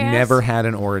episode, he BTAS? never had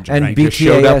an origin. And He just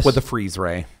showed up BTAS with a freeze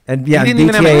ray. And He didn't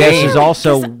even have a BTAS name. is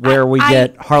also 'Cause where we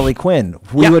get Harley Quinn.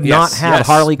 We would not have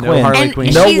Harley No Quinn. Harley And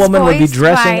Quinn. No she's woman would be voiced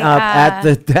dressing by, up at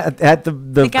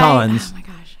the guy- cons Oh my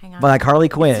gosh, hang on. like Harley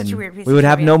Quinn. Such a weird piece We of would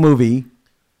have no trivia. movie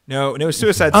No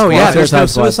Suicide Squad. Oh yeah, there's no Suicide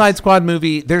Squad. Suicide Squad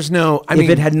movie. There's no. I if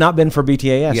mean, it had not been for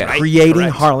BTAS Yeah. creating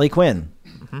Correct. Harley Quinn.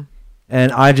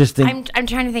 And I just think I'm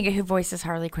trying to think of who voices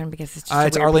Harley Quinn because it's just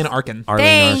It's a weird Arlene piece- Arkin. Arlene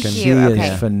Thank Arkin. you. she is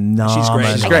Okay. phenomenal. She's great.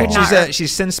 She's great. could not-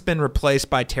 She's since been replaced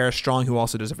by Tara Strong, who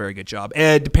also does a very good job.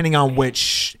 Depending on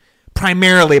which,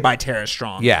 primarily by Tara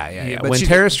Strong. Yeah. But When she-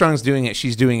 Tara Strong's doing it,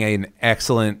 she's doing an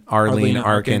excellent Arlene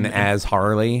Arkin Arkin as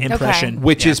Harley, impression,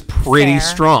 which is pretty Fair.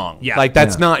 strong. Yeah. Like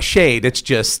that's not shade. It's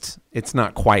just it's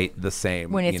not quite the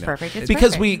same. When it's you know. perfect, it's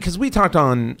because perfect. we talked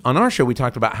on our show. We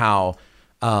talked about how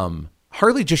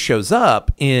Harley just shows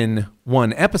up in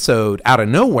one episode out of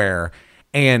nowhere,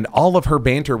 and all of her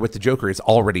banter with the Joker is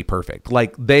already perfect.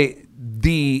 Like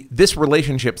this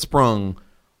relationship sprung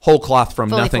whole cloth from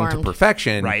Fully nothing to formed.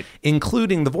 perfection, Right.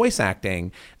 including the voice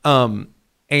acting.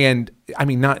 And I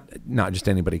mean, not just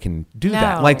anybody can do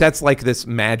that. No. Like that's like this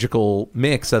magical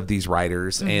mix of these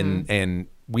writers, and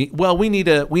we need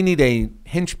a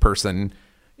hench person.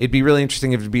 It'd be really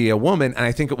interesting if it'd be a woman, and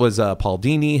I think it was Paul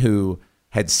Dini who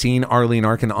had seen Arlene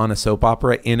Arkin on a soap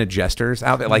opera in a Jester's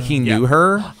outfit. Like he knew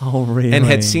her, Oh, really? and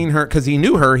had seen her because he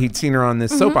knew her. He'd seen her on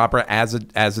this soap opera as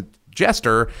a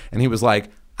jester, and he was like,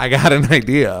 I got an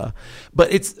idea.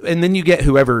 But and then you get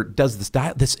whoever does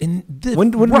this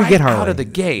When did we get Harley? out of the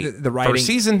gate? The writing- First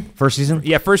season. First season?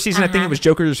 Yeah, first season, I think it was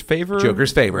Joker's Favor.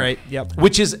 Joker's Favorite. Right, yep.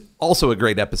 Which is also a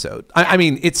great episode. I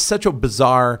mean, it's such a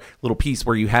bizarre little piece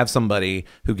where you have somebody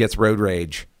who gets road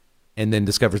rage and then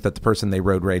discovers that the person they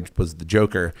road raged was the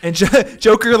Joker. And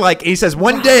Joker, like, he says,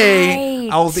 one day,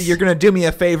 Right. you're going to do me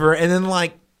a favor. And then,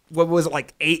 like, what was it,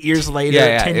 like 8 years later,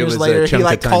 Yeah, 10 it years was a later, he, chunk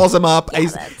like, of time. calls him up. Yeah,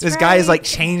 This that's guy has, right. like,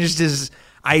 changed his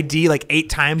ID like 8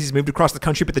 times. He's moved across the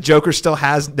country, but the Joker still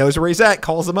knows where he's at,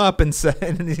 calls him up, and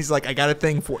he's like, I got a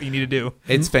thing for what you need to do.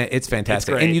 It's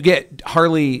fantastic. great. And you get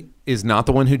Harley is not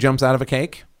the one who jumps out of a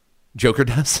cake. Joker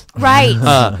does. Right.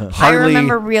 I Harley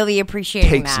remember really appreciating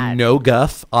takes that. no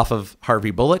guff off of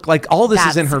Harvey Bullock. Like all this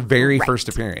is in That's her very right. first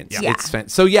appearance. Yeah.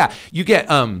 It's so yeah, you get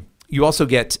you also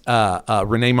get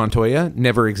Renee Montoya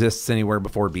never exists anywhere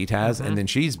before Beat has, and then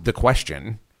she's the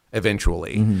Question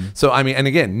eventually. So I mean, and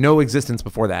again, no existence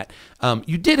before that.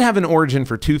 You did have an origin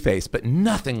for Two-Face, but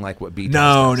nothing like what Beat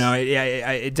does.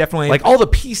 It definitely Like all the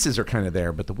pieces are kind of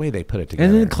there, but the way they put it together.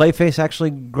 And then Clayface actually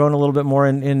grown a little bit more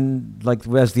in like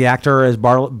as the actor as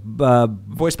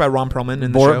voiced by Ron Perlman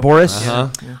in the show. Boris. Uh-huh.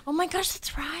 Oh my gosh,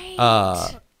 that's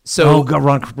right. So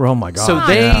Oh my god! So God.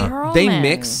 they Yeah. they Perlman.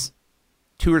 mix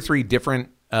 2 or 3 different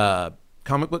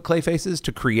comic book clay faces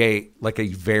to create like a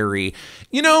very,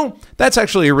 that's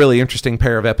actually a really interesting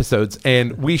pair of episodes,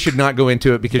 and we should not go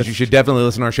into it because you should definitely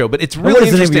listen to our show. But it's really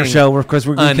interesting. What is the name of your show? Because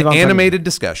we're an animated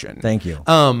discussion. Thank you.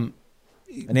 An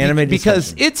animated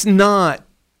because discussion. It's not.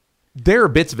 There are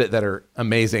bits of it that are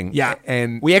amazing. Yeah,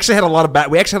 and we actually had a lot of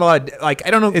like,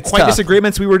 I don't know, it's quite tough.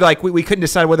 Disagreements. We were like, we couldn't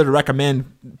decide whether to recommend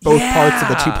both parts of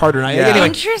the two-parter. Yeah. Anyway,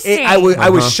 Interesting. I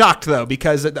was shocked though,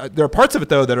 because there are parts of it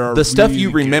though that are the stuff really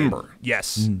you remember. Good.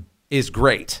 Yes. Is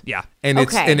great. Yeah. And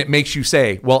it makes you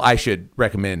say, well, I should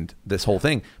recommend this whole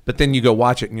thing. But then you go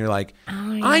watch it and you're like,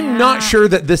 I'm not sure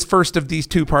that this first of these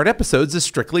 2-part episodes is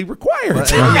strictly required.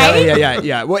 Right?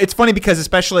 Yeah. Well, it's funny because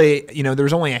especially, there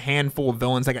was only a handful of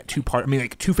villains that got 2-part. I mean,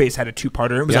 like Two-Face had a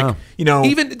 2-parter. It was like,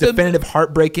 even definitive,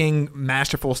 heartbreaking,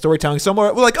 masterful storytelling. So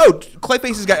we're like, oh,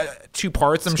 Clayface has got 2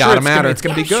 parts. I'm sure it's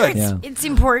going to be good. Sure, it's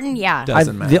important. Yeah.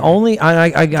 Doesn't matter. The only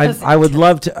I would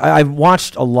love to. I've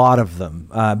watched a lot of them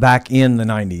back in the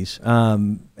 90s.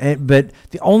 But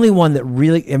the only one that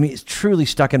really, it's truly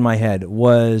stuck in my head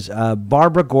was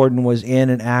Barbara Gordon was in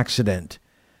an accident,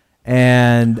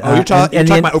 and you're talking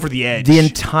about Over the Edge. The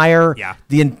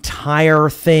entire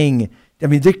thing. I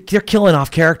mean, they're killing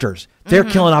off characters. They're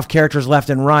killing off characters left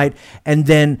and right, and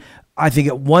then I think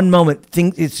at one moment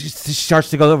it starts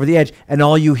to go over the edge, and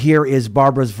all you hear is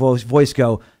Barbara's voice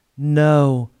go,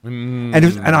 "No," and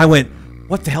I went,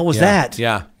 what the hell was that?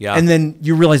 Yeah. And then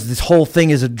you realize this whole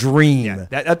thing is a dream.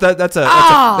 Yeah, that's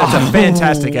a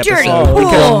fantastic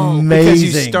episode. Because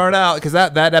you start out, because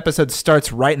that episode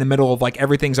starts right in the middle of like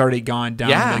everything's already gone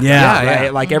down.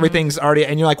 Yeah. Like everything's already,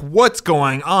 and you're like, what's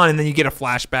going on? And then you get a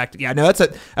flashback. Yeah, no,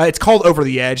 it's called Over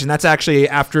the Edge, and that's actually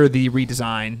after the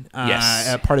redesign.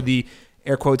 Part of the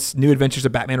air quotes New Adventures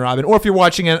of Batman and Robin, or if you're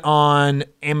watching it on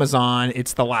Amazon,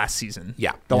 it's the last season.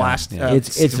 Last.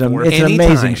 It's an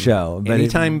amazing show. But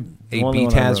anytime a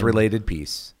BTAS related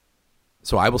piece,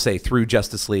 so I will say through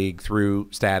Justice League, through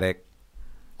Static,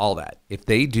 all that. If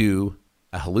they do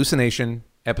a hallucination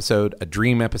episode, a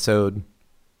dream episode,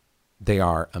 they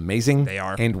are amazing. They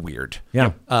are. And weird.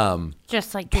 Yeah.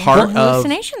 Just like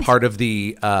hallucinations. Part of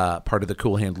the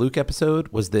Cool Hand Luke episode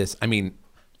was this. I mean,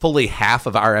 fully half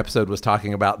of our episode was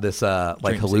talking about this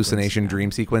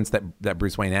dream sequence that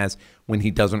Bruce Wayne has when he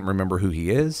doesn't remember who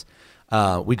he is.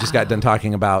 We just got done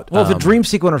talking about. Well, if a dream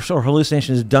sequence or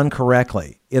hallucination is done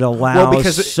correctly, it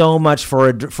allows so much for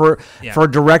a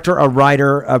director, a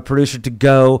writer, a producer to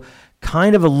go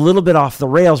kind of a little bit off the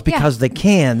rails because they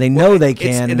can. They know they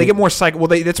can. And they get more psych. Well,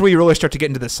 that's where you really start to get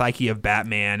into the psyche of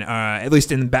Batman, at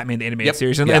least in Batman the Animated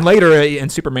Series, and later in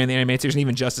Superman the Animated Series, and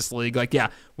even Justice League. Like,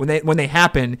 when they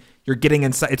happen, you're getting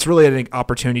inside. It's really an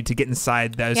opportunity to get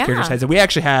inside those characters' heads. And we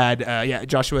actually had,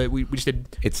 Joshua, we just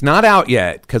did. It's not out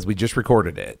yet because we just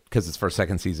recorded it because it's for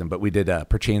second season, but we did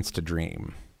Perchance to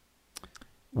Dream,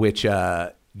 which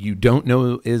you don't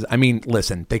know is,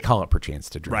 listen, they call it Perchance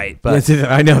to Dream. Right. But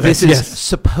I know this is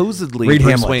supposedly Read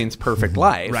Bruce Hamlet. Wayne's perfect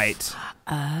life. Right.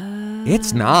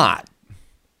 It's not.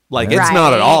 It's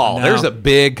not at all. No. There's a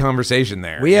big conversation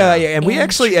there. We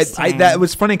actually, that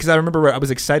was funny because I remember I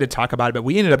was excited to talk about it, but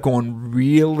we ended up going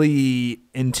really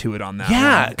into it on that.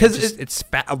 Yeah, because it's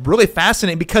really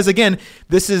fascinating. Because again,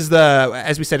 this is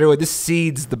as we said earlier, this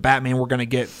seeds the Batman we're going to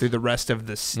get through the rest of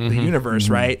the universe,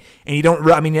 right? And you don't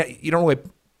really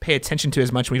pay attention to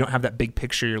as much when you don't have that big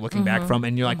picture you're looking back from,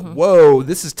 and you're like, whoa,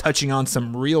 this is touching on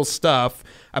some real stuff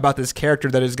about this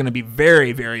character that is going to be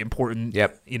very, very important.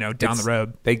 Down the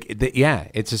road.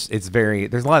 It's very.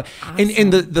 There's a lot,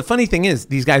 and the funny thing is,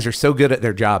 these guys are so good at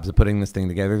their jobs of putting this thing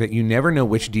together that you never know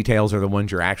which details are the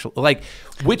ones you're actually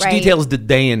which details did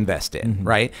they invest in,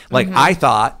 right? I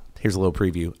thought. Here's a little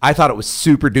preview. I thought it was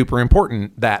super duper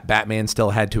important that Batman still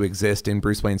had to exist in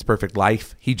Bruce Wayne's perfect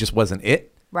life. He just wasn't it.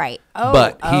 Right.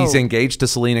 But he's engaged to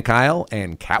Selena Kyle,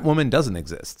 and Catwoman doesn't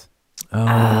exist. Oh,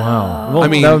 wow. Well,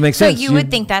 that would make sense. So you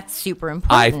would think that's super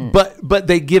important. But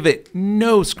they give it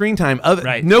no screen time.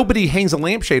 Nobody hangs a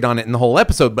lampshade on it in the whole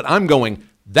episode, but I'm going,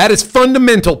 that is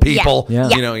fundamental, people. Yeah.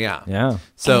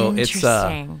 So it's...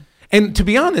 and to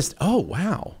be honest, oh,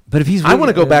 wow. But if he's I want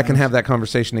to go back and have that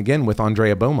conversation again with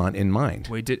Andrea Beaumont in mind.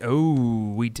 We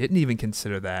didn't even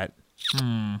consider that.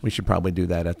 We should probably do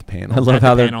that at the panel. I love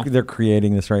how they're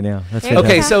creating this right now. That's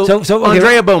okay. So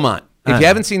Andrea Beaumont. If you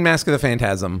haven't seen Mask of the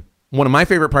Phantasm, one of my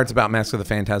favorite parts about Mask of the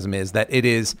Phantasm is that it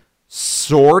is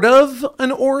sort of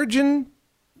an origin,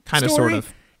 kind of, sort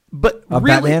of, but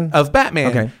really of Batman.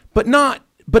 Okay. But not.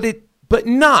 But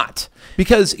not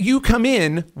because you come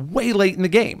in way late in the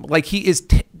game. Like he is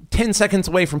 10 seconds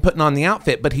away from putting on the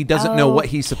outfit, but he doesn't know what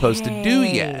he's supposed to do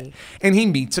yet, and he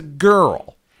meets a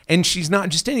girl. And she's not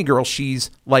just any girl.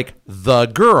 She's like the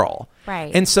girl.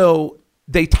 Right. And so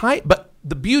they tie, but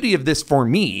the beauty of this for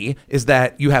me is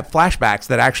that you have flashbacks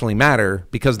that actually matter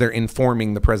because they're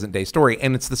informing the present day story,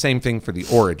 and it's the same thing for the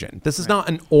origin. This is not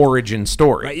an origin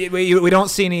story. Right. We don't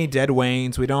see any dead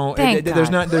Waynes. We don't. There's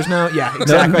no. Yeah,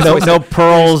 exactly. No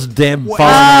pearls. Damn. It's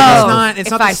not.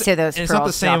 If I say those it's pearls, not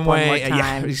the same way.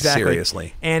 Yeah, exactly.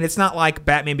 Seriously. And it's not like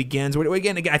Batman Begins.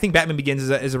 Again, I think Batman Begins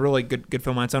is a really good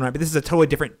film on its own right, but this is a totally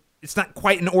different. It's not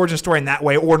quite an origin story in that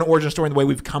way, or an origin story in the way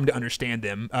we've come to understand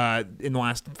them in the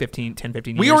last 10,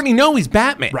 15 years. We already know he's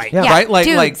Batman. Right. Yeah. Right?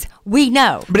 Dudes, we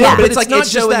know. But, yeah. but it's like not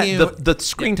it's just that. showing The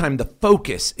screen time, the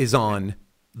focus is on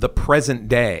the present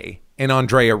day and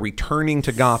Andrea returning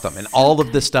to Gotham and all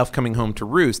of this stuff coming home to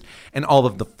roost, and all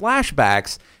of the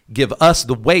flashbacks give us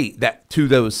the weight that to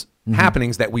those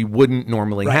happenings that we wouldn't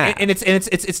normally have. And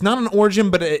it's not an origin,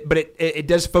 but it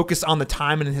does focus on the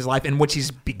time in his life in which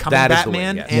he's becoming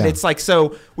Batman. Yes. And it's like,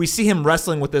 so we see him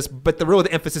wrestling with this, but the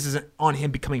emphasis isn't on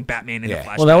him becoming Batman in the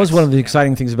flashbacks. Well, that was one of the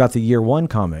exciting things about the Year One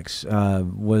comics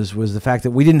was the fact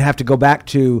that we didn't have to go back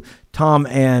to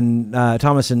Thomas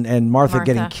and Martha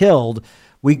getting killed.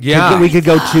 We could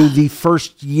go to the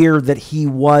first year that he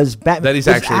was Batman. That he's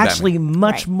actually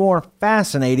much more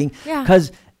fascinating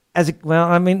because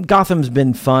Gotham's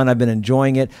been fun. I've been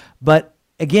enjoying it, but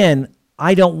again,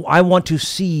 I want to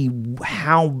see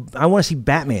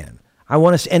Batman. I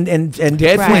want to and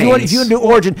Dead if you want to do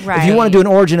origin, if you want to do an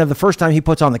origin of the first time he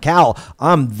puts on the cowl,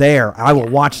 I'm there. I will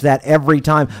watch that every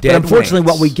time. But unfortunately,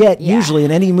 what we get usually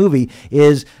in any movie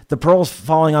is the pearls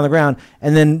falling on the ground,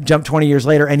 and then jump 20 years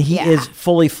later, and he is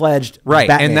fully fledged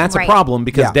Batman. And that's a problem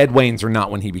because Dead Waynes are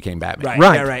not when he became Batman.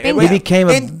 Right. He became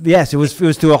it was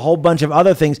through a whole bunch of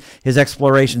other things. His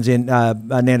explorations in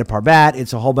Nanda Parbat.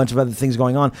 It's a whole bunch of other things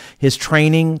going on. His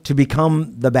training to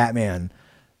become the Batman.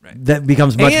 That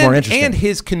becomes much more interesting. And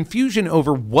his confusion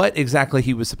over what exactly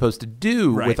he was supposed to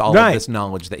do with all of this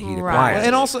knowledge that he'd acquired.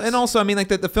 And also, I mean, like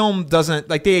the film doesn't,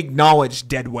 like, they acknowledge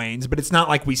Dead Waynes, but it's not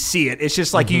like we see it. It's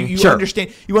just like you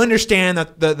understand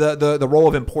that the role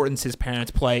of importance his parents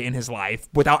play in his life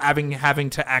without having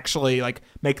to actually like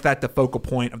make that the focal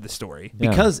point of the story.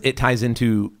 Because it ties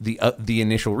into the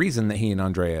initial reason that he and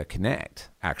Andrea connect.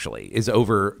 Actually, is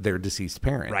over their deceased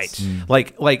parents. Right.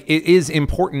 Like it is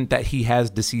important that he has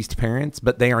deceased parents,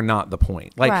 but they are not the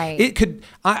point. Like it could.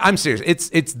 I'm serious.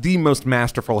 It's the most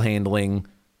masterful handling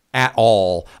at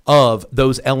all of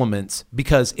those elements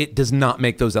because it does not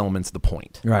make those elements the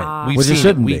point. Right. We've seen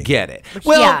it. We get it.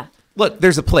 Look,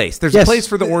 there's a place. There's a place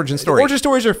for the origin story. Origin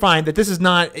stories are fine. That this is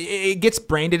not. It gets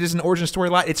branded as an origin story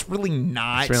a lot. It's really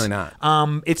not. It's really not.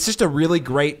 It's just a really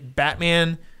great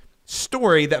Batman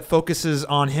story that focuses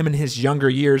on him in his younger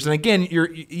years. And again,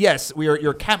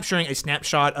 you're capturing a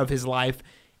snapshot of his life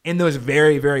in those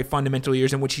very, very fundamental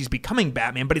years in which he's becoming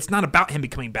Batman. But it's not about him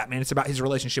becoming Batman. It's about his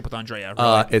relationship with Andrea.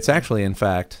 Really. It's actually, in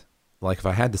fact, like if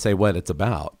I had to say what it's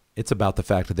about the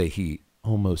fact that he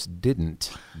almost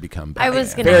didn't become Batman. I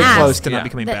was going to very ask. close to not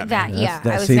becoming Batman.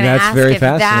 I was going to ask very if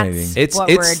fascinating. that's what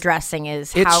we're addressing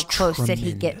is how close did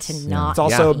he get to not. It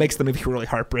also makes the movie really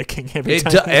heartbreaking every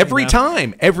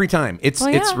time. Every time.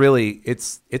 It's really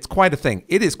it's quite a thing.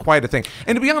 It is quite a thing.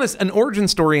 And to be honest, an origin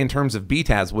story in terms of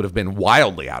BTAS would have been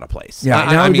wildly out of place. Yeah,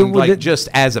 I mean, just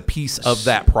as a piece of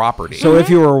that property. So if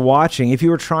you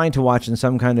were trying to watch in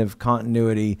some kind of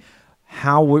continuity,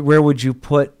 where would you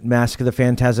put Mask of the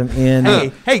Phantasm in?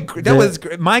 Hey, that was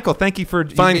Michael. Thank you for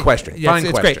fine question.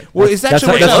 It's great. Well, that's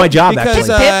my job because,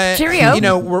 actually. Cheerio. You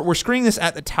know, we're screening this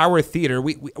at the Tower Theater.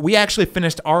 We actually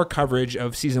finished our coverage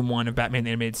of season 1 of Batman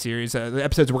the Animated Series. The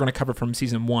episodes we're going to cover from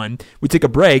season 1. We took a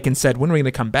break and said, when are we going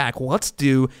to come back? Well, let's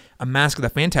do a Mask of the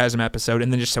Phantasm episode.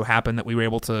 And then just so happened that we were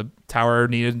able to. Tower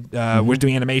needed was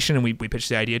doing animation, and we pitched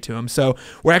the idea to him. So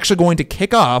we're actually going to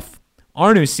kick off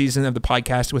our new season of the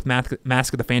podcast with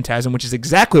Mask of the Phantasm, which is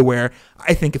exactly where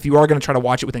I think if you are going to try to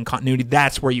watch it within continuity,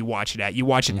 that's where you watch it at. You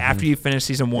watch it after you finish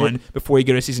season 1 before you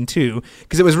go to season 2,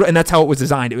 because and that's how it was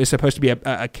designed. It was supposed to be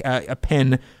a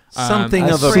pen, something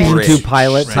of a season 2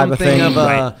 pilot type of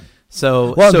thing.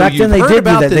 So back then they did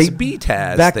about do that. This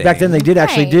BTAS back then they did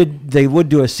actually they would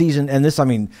do a season, and this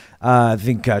I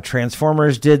think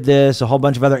Transformers did this, a whole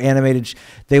bunch of other animated.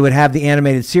 They would have the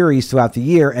animated series throughout the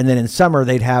year, and then in summer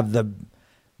they'd have the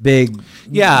big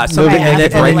movie, and then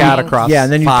break out across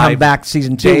and then you come back.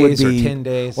 Season 2 would be 10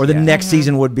 days, or the next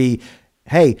season would be,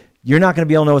 hey, you're not going to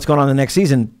be able to know what's going on in the next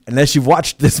season unless you've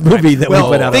watched this movie that we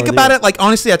put out. Think about it like,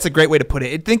 honestly, that's a great way to put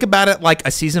it. Think about it like a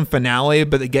season finale,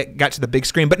 but they got to the big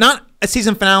screen, but not a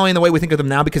season finale in the way we think of them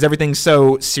now, because everything's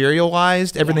so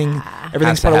serialized. Everything's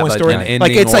part of one story.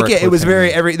 Like it's like it was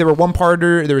very there were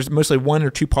one-parter. There was mostly 1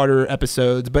 or 2-parter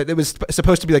episodes, but it was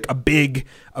supposed to be like a big,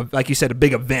 like you said, a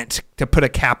big event to put a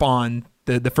cap on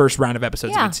the first round of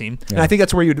episodes that we'd seen. And I think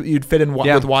that's where you'd fit in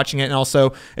with watching it, and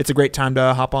also it's a great time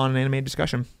to hop on an animated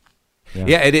discussion.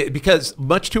 Because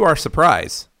much to our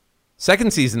surprise,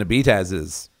 second season of BTAS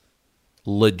is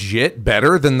legit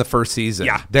better than the first season.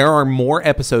 Yeah. There are more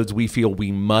episodes we feel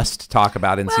we must talk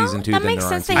about in season 2 than there are in season 1. That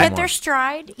makes sense. They hit their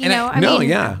stride.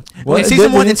 Well, in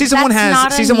season one, that's season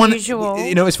not one, unusual.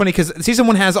 it's funny because season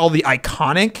 1 has all the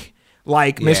iconic,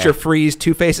 like Mr. Freeze,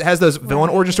 Two-Face. It has those villain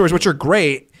origin stories, which are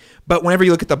great. But whenever you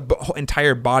look at the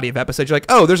entire body of episodes, you're like,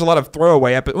 oh, there's a lot of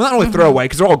throwaway episodes. Well, not only throwaway,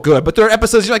 because they're all good, but there are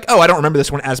episodes you're like, oh, I don't remember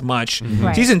this one as much.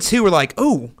 Right. Season 2, we're like,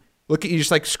 oh, look at you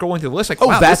just like scrolling through the list. Like, oh,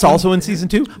 wow, that's also in season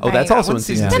 2? Oh, that's also in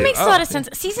season 2. That makes a lot of sense.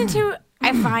 Season 2,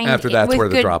 I find After that's with where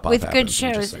the good, drop-off with happens, good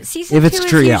I'm shows. just Season If 2 it's is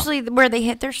true, usually where they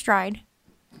hit their stride.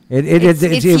 It's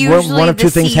usually one of two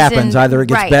the things happens. season- Either it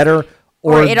gets right. better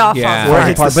Or it all falls Yeah. or apart.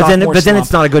 it It's the apart. But sophomore then it's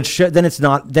slump. not a good show. Then it's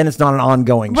not an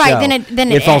ongoing show. Right,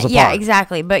 then it falls apart. Yeah,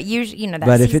 exactly. But usually, that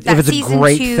But if it's a season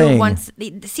great 2, thing- once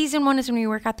the season 1 is when you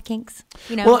work out the kinks.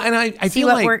 Well, and I see feel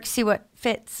what like- works, see what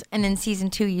fits, and then season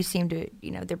 2, you seem to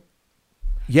they're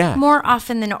Yeah. more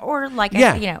often than or like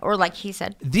or like he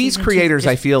said. These season 2 creators,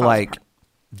 just I feel falls like apart.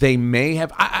 they may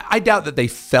have. I doubt that they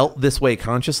felt this way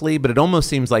consciously, but it almost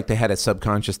seems like they had a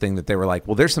subconscious thing that they were like,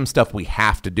 well, there's some stuff we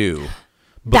have to do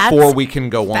before we can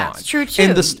go on. That's true,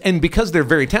 too. And because they're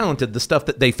very talented, the stuff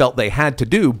that they felt they had to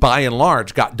do, by and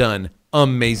large, got done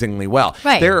amazingly well.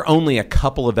 Right. There are only a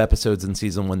couple of episodes in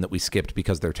season 1 that we skipped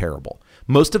because they're terrible.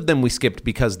 Most of them we skipped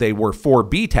because they were for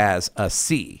BTAS a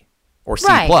C or C+.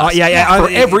 Right. For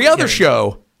every other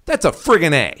show, that's a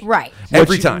friggin' A. Right.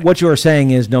 Every time. What you are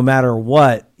saying is, no matter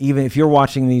what, even if you're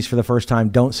watching these for the first time,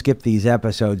 don't skip these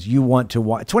episodes. You want to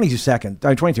watch 22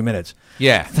 minutes.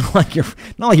 Yeah. Not like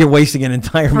you're wasting an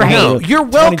entire Right. No, movie. you're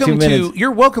 22 welcome minutes.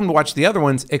 you're welcome to watch the other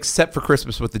ones, except for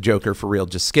Christmas with the Joker. For real,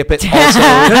 just skip it. Also,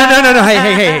 No.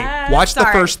 Hey. Watch the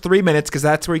Sorry. first 3 minutes because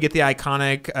that's where you get the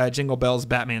iconic Jingle Bells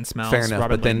Batman smells. fair enough,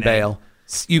 Robin but then Hood bail.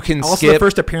 You can Also, skip. the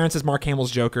first appearance is Mark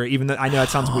Hamill's Joker. Even though I know that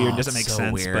sounds weird, doesn't make so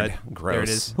sense, weird. but Gross. there it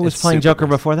is. Who was It's playing super Joker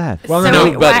before that? Well, So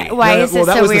no, buddy. why is this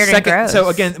that so was the weird and second. gross? So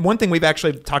again, one thing we've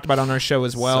actually talked about on our show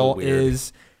as well weird.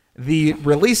 is the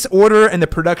release order and the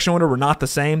production order were not the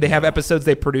same. They have episodes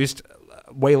they produced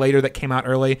way later that came out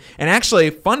early. And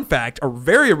actually, fun fact, or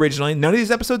very originally, none of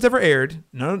these episodes ever aired.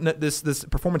 No, this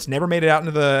performance never made it out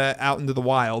into the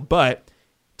wild. But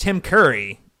Tim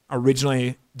Curry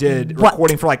originally did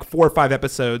recording for like 4 or 5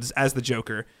 episodes as the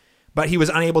Joker. But he was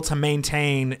unable to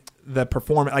maintain the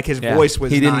performance. Like his voice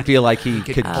was. He didn't not- feel like he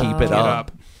could keep it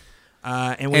up.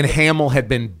 And Hamill had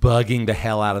been bugging the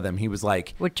hell out of them. He was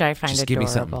like, Which I find just give me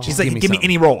something. adorable. Just He's like, give me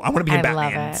any role. I want to be in I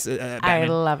love Batman. it. Batman. I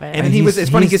love it. And then he was. It's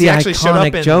funny He's because the he actually showed up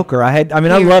iconic in Joker. I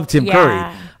love Tim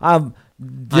Yeah. Curry.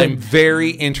 I'm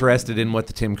very interested in what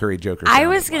the Tim Curry Joker. I sounded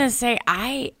was gonna like. say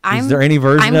I'm. Is there any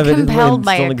version I'm of it in compelled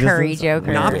by still a Curry existence?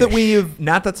 Joker.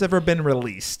 Not that's ever been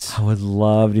released. I would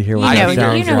love to hear You what know, that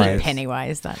sounds you know, like.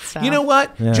 Pennywise. That stuff. You know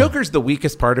what? Yeah. Joker's the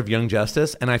weakest part of Young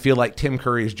Justice, and I feel like Tim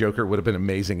Curry's Joker would have been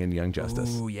amazing in Young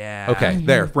Justice. Ooh, yeah. Okay,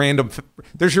 there.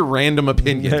 There's your random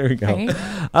opinion. There we go.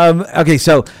 Right? Okay,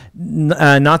 so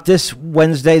not this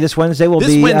Wednesday. This Wednesday will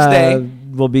This be Wednesday,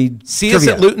 will be See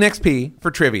trivia. us at Luton XP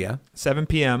for trivia, 7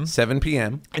 p.m. 7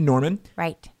 p.m. in Norman.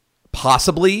 Right.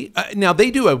 Possibly. Now,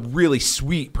 they do a really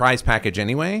sweet prize package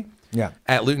anyway. Yeah.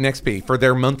 At Luton XP for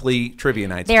their monthly trivia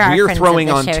nights. They are We're friends of throwing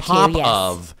the on show, too, top yes.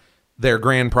 of their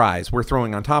grand prize. We're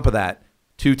throwing on top of that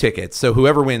 2 tickets. So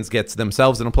whoever wins gets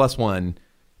themselves and a +1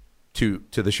 to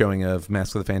the showing of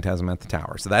Mask of the Phantasm at the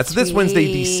Tower. So that's this Wednesday,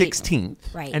 the Sweet. 16th.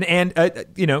 Right. And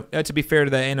to be fair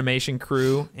to the animation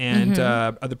crew and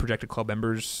other Projected Club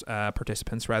members,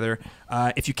 participants rather,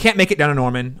 if you can't make it down to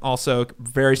Norman, also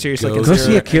very seriously Go consider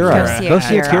see Akira. Go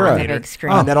see Akira on the Theater. big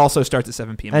screen. That also starts at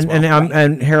 7 p.m. as And well.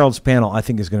 and Harold's panel, I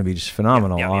think, is going to be just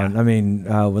phenomenal. Yeah. I mean,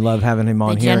 we love having him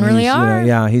on They here. generally He's,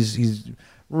 are. he's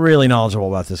really knowledgeable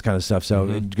about this kind of stuff.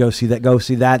 So go see that.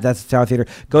 That's the Tower Theater.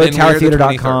 Go Then to we're the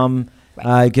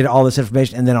towertheater.com. Get all this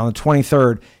information, and then on the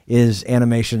 23rd is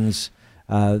Animation's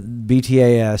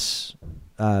BTAS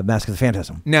Mask of the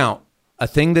Phantasm. Now, a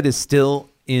thing that is still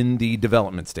in the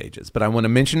development stages, but I want to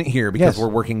mention it here because Yes. we're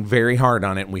working very hard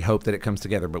on it, and we hope that it comes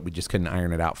together, but we just couldn't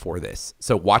iron it out for this.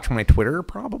 So watch my Twitter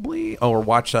probably, or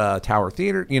watch Tower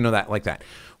Theater, that.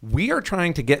 We are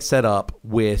trying to get set up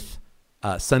with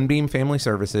Sunbeam Family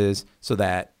Services so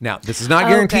that, now, this is not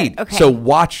guaranteed, Okay. so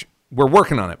watch. We're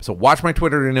working on it. So watch my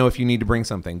Twitter to know if you need to bring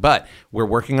something. But we're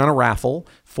working on a raffle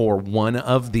for one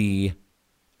of the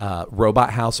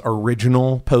Robot House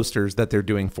original posters that they're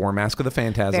doing for Mask of the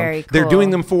Phantasm. Very cool. They're doing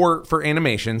them for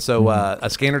animation. So A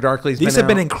Scanner Darkly's These have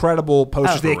been incredible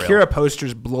posters. The for Akira real.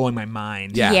 posters blowing my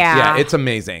mind. Yeah. It's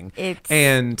amazing.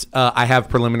 And I have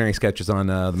preliminary sketches on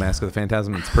the Mask of the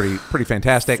Phantasm. It's pretty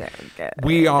fantastic. So good.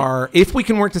 We are, if we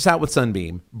can work this out with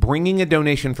Sunbeam, bringing a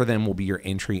donation for them will be your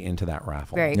entry into that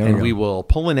raffle. Very cool. And we will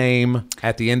pull a name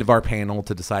at the end of our panel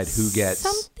to decide who gets.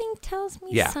 Something tells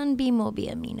me Sunbeam will be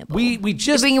amenable. We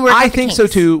just, Bring work I with the think so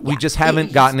kinks. too. We Yeah. just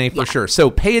haven't gotten a for sure. So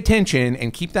pay attention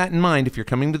and keep that in mind if you're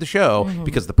coming to the show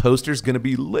because the poster's going to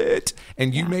be lit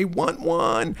and you may want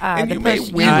one and the you may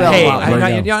poster- win you will one. Hey,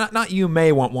 want one. not you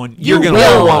may want one. You're You gonna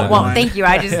will want want one. Thank you.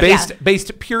 I just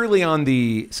Based purely on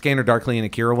the Scanner Darkly and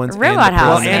Akira ones. Robot and the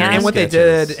House, preliminary man. and what they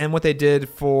sketches. did, and what they did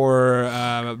for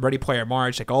Ready Player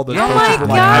March, like all those Oh posters my were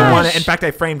like, I want gosh. it. In fact,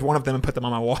 I framed one of them and put them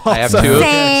on my wall. I have So- two.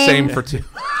 Same. For two.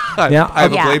 Yeah. I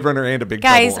have Yeah. a Blade Runner and a Big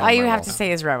Guys, Trouble all on you my have wall. to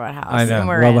say is Robot House. I know. and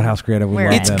we're Robot in. House Creative, we We're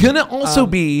love in. It's them. gonna also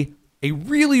be a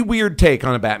really weird take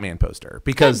on a Batman poster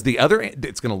because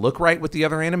it's gonna look right with the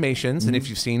other animations, and if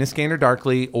you've seen A Scanner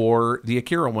Darkly or the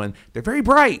Akira one, they're very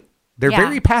bright. They're Yeah.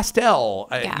 very pastel,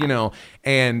 Yeah.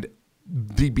 and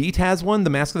the BTAS one, the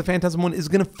Mask of the Phantasm one, is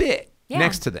gonna fit Yeah.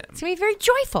 next to them. It's going to be very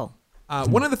joyful.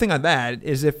 One other thing on that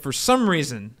is if for some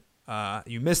reason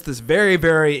you missed this very,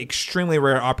 very extremely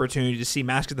rare opportunity to see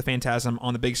Mask of the Phantasm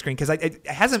on the big screen, because it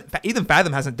hasn't, even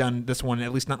Fathom hasn't done this one,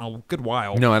 at least not in a good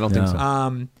while. No, I don't think so.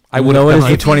 I would know it is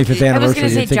the 25th I was anniversary. gonna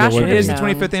say You'd think Joshua it would It is be. the No.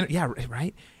 25th anniversary. Yeah,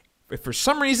 right. If for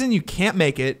some reason you can't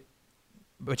make it,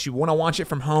 but you want to watch it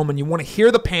from home and you want to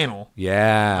hear the panel,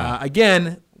 Yeah.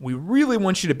 again, we really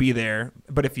want you to be there.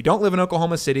 But if you don't live in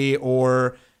Oklahoma City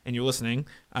and you're listening,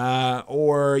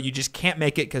 or you just can't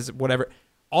make it because whatever,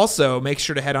 also make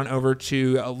sure to head on over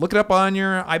to look it up on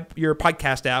your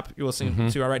podcast app you're listening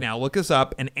to right now. Look us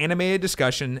up, an animated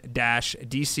discussion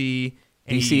DC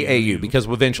DCAU, because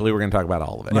eventually we're going to talk about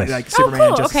all of it. Yes. like Superman and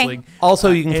cool. Justice Okay. League.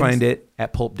 Also, you can And- find it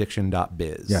at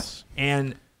pulpdiction.biz. Yes.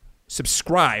 And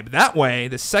subscribe. That way,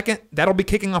 the second that'll be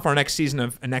kicking off our next season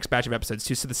of a next batch of episodes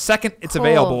too. So the second it's Cool.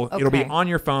 available, it'll be Okay. on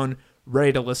your phone,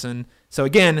 ready to listen. So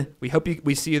again, we hope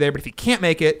we see you there. But if you can't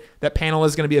make it, that panel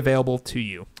is going to be available to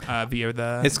you via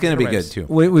the. It's going to be the good Reds. too.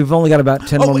 We've only got about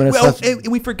 10 more minutes left.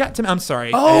 We forgot to. I'm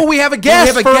sorry. Oh, we have a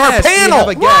guest for our panel. We have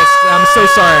a guest. I'm so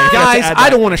sorry, Guys, I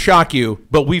don't want to shock you,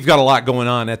 but we've got a lot going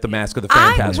on at the Mask of the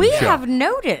Phantasm We show. have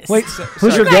noticed. Wait,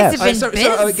 who's you your guys guest? have been So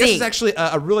busy. guest is actually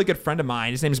a really good friend of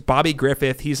mine. His name's Bobby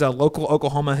Griffith. He's a local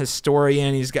Oklahoma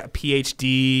historian. He's got a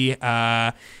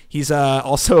PhD. He's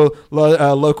also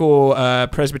a local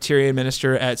Presbyterian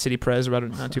minister at City Pres,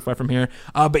 not too far from here.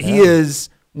 But he is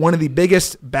one of the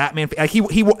biggest Batman.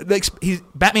 He's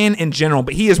Batman in general,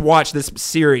 but he has watched this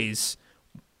series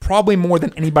probably more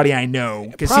than anybody I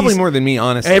know. Probably more than me,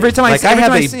 honestly. Every time I like, see- I every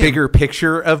have time I a see him. bigger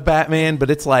picture of Batman, but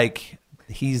it's like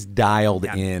he's dialed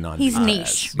in on. He's BTAS.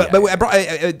 niche. But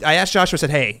I asked Joshua. I said,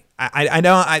 "Hey, I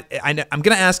know I'm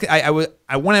gonna ask. I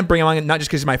want to bring him on, not just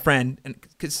because he's my friend, and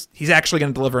because he's actually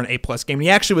going to deliver an A+ game. And he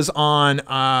actually was on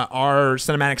our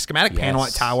cinematic schematic panel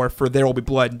at Tower for There Will Be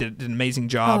Blood. Did an amazing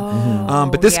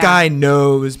job. But this guy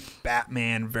knows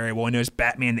Batman very well. He knows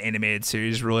Batman the animated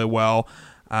series really well.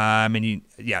 He's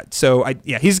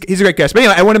a great guest. But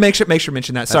anyway, I want to make sure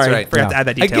mention that. Sorry, right. forgot to add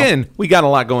that detail. Again, we got a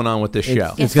lot going on with this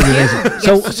show. It's going to be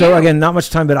amazing. So again, not much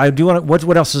time, but I do want to.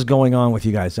 What else is going on with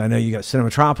you guys? I know you got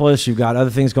Cinematropolis. You've got other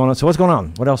things going on. So what's going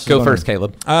on? What else? Is Go going first, on?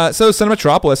 Caleb. So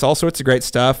Cinematropolis, all sorts of great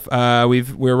stuff.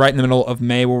 We're right in the middle of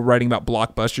May. We're writing about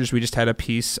blockbusters. We just had a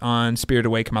piece on Spirited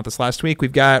Away come out this last week.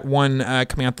 We've got one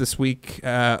coming out this week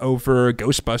over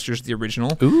Ghostbusters, the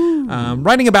original. Ooh.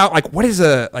 Writing about what is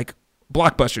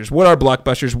blockbusters. What are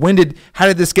blockbusters? How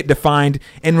did this get defined?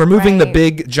 And removing the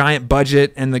big giant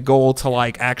budget and the goal to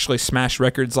actually smash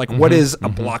records. What is a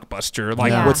blockbuster?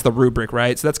 What's the rubric,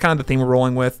 right? So that's kind of the theme we're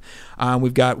rolling with.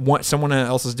 We've got someone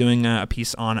else is doing a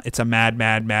piece on It's a Mad,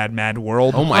 Mad, Mad, Mad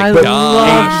World. Oh my I god!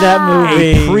 love that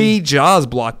movie. A pre-Jaws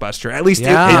blockbuster. At least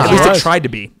Yeah. at least It it was. tried to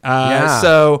be. Yeah.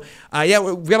 So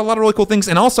we've got a lot of really cool things.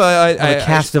 And also The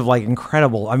cast of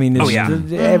incredible. I mean, it's yeah.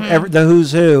 the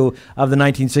who's who of the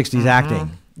 1960s acting.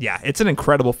 yeah, it's an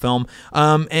incredible film.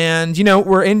 And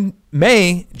we're in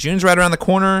May. June's right around the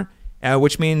corner.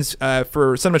 Which means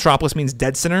for Cinematropolis means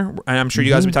Dead Center. And I'm sure you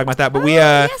guys will be talking about that. But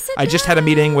I just had a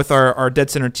meeting with our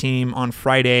Dead Center team on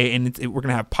Friday, and we're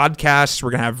gonna have podcasts. We're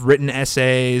gonna have written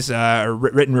essays,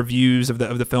 written reviews of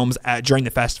the films during the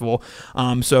festival.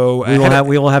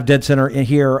 We will have Dead Center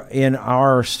here in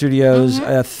our studios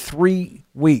 3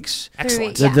 weeks.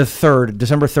 Excellent. Yeah. The 3rd,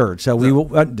 December 3rd. So we will,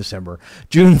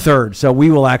 June 3rd. So we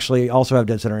will actually also have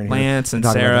Dead Center in here. Lance and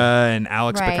Sarah and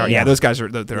Alex Right. Picard. Yeah, those guys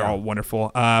they're all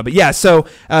wonderful. But yeah, so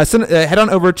head on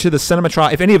over to the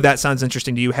Cinemetropolis. If any of that sounds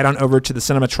interesting to you, head on over to the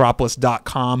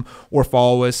cinemetropolis.com or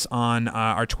follow us on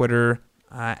our Twitter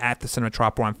at the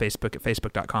Cinemetropolis, or on Facebook at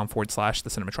facebook.com/the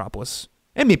Cinemetropolis.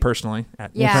 And me personally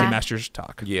at Yeah. Masters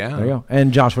Talk. Yeah. There you go.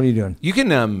 And Josh, what are you doing? You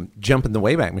can jump in the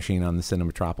Wayback Machine on the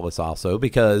Cinemetropolis also,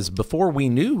 because before we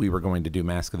knew we were going to do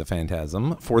Mask of the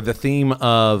Phantasm, for the theme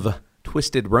of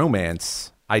Twisted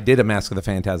Romance, I did a Mask of the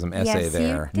Phantasm essay Yes,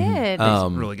 there. you did.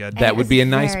 Really good. That It would be a was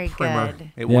nice very primer.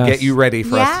 good. It will Yes. get you ready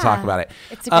for us to Yeah. talk about it.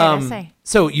 It's a great essay.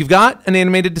 So you've got an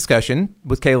animated discussion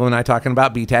with Kayla and I talking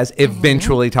about BTAS,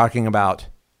 eventually talking about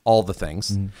all the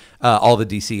things, all the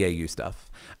DCAU stuff.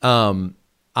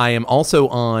 I am also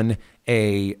on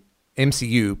a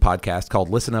MCU podcast called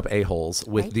Listen Up A-Holes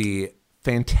with the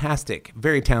fantastic,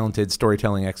 very talented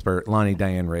storytelling expert Lonnie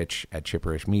Diane Rich at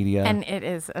Chipperish Media. And it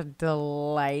is a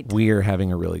delight. We are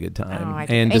having a really good time.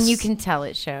 And you can tell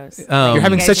it shows. You're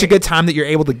having You guys such a are- good time that you're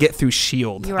able to get through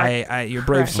S.H.I.E.L.D. You are You're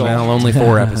brave soul. Well, only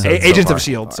 4 episodes. Agents so of far.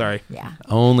 S.H.I.E.L.D., sorry. Yeah.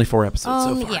 Only 4 episodes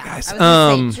so far, yeah. guys. I was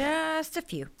gonna say just a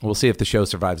few. We'll see if the show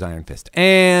survives Iron Fist.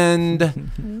 And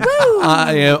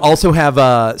I also have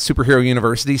Superhero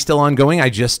University still ongoing. I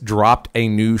just dropped a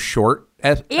new short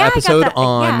I got episode that.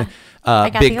 on Yeah. I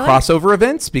got big the alert. crossover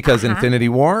events, because Infinity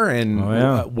War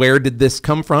and where did this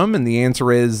come from? And the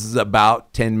answer is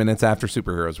about 10 minutes after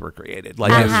superheroes were created.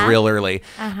 Like it was real early.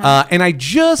 And I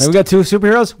just... Hey, we got 2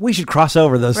 superheroes. We should cross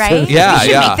over those Right? two. Yeah, We should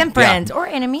yeah, make them yeah. friends or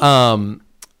enemies.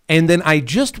 And then I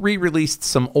just re-released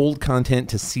some old content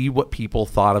to see what people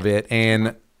thought of it.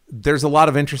 And there's a lot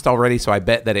of interest already, so I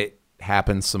bet that it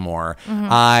happens some more.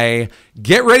 I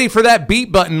get ready for that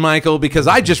beat button, Michael, because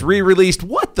I just re-released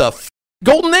What the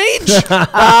Golden Age?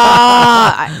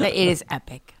 It is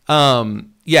epic.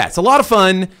 Yeah, it's a lot of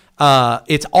fun.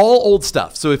 It's all old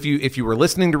stuff. So if you were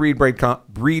listening to Read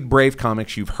Brave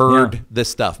Comics, you've heard this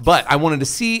stuff. But I wanted to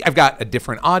see. I've got a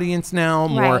different audience now.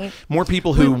 Right. More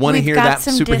people who want to We've hear got that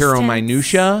some superhero distance.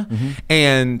 minutia.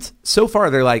 And so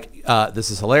far, they're like, "This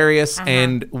is hilarious,"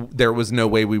 and there was no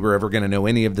way we were ever going to know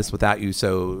any of this without you.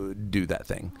 So do that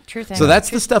thing. True thing. So that's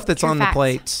True- the stuff that's true on facts. the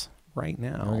plate right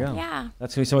now. Yeah.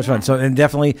 That's going to be so much fun. So, and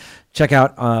definitely check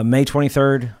out May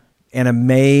 23rd,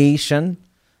 Animation.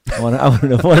 One of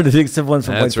the big simple ones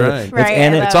from That's Point right. It's, Right, I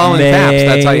love It's all in caps.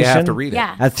 That's how you have to read it.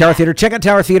 Yeah. At Tower Theater. Check out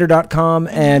towertheater.com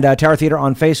and Tower Theater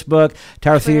on Facebook,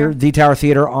 Tower Theater, The Tower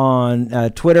Theater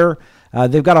on Twitter.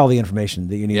 They've got all the information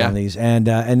that you need on these. And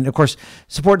of course,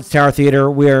 support the Tower Theater.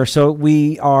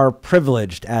 We are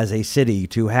privileged as a city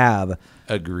to have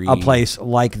Agreed. a place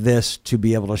like this to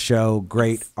be able to show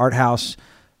great art house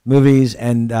movies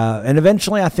and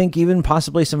eventually I think even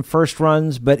possibly some first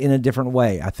runs, but in a different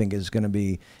way. I think it's going to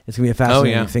be a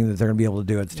fascinating thing that they're going to be able to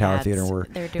do at the Tower Theater.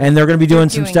 And they're going to be doing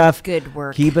some stuff. Good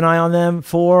work. Keep an eye on them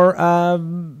for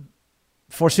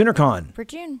SoonerCon. For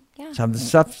June. Yeah. Some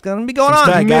stuff's going to be going on,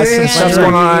 stuff, guys. Some yeah. stuff's We're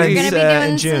going on. We're going to be in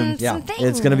doing June. some things.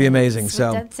 It's going to be amazing. With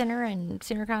So Dead Center and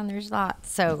SoonerCon, there's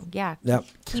lots. So yeah, Yep.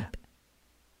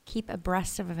 keep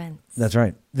abreast of events. That's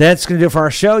right. That's going to do it for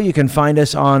our show. You can find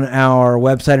us on our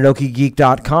website at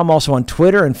okiegeek.com, also on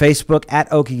Twitter and Facebook at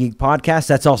Okiegeek Podcast.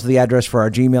 That's also the address for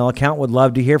our Gmail account. Would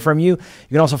love to hear from you. You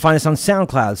can also find us on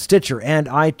SoundCloud, Stitcher, and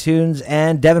iTunes.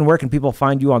 And Devin, where can people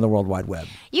find you on the World Wide Web?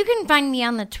 You can find me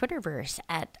on the Twitterverse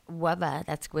at WUBA.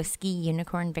 That's Whiskey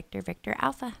Unicorn Victor Victor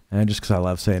Alpha. And just because I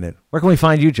love saying it. Where can we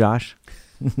find you, Josh?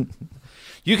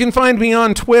 You can find me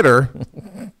on Twitter.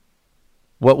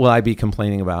 What will I be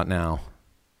complaining about now?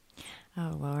 Oh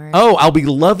Lord. Oh, I'll be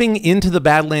loving Into the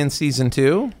Badlands Season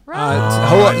 2.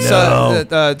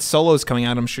 Solo's coming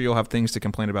out. I'm sure you'll have things to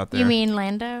complain about there. You mean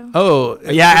Lando? Oh,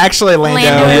 Yeah, actually, Lando.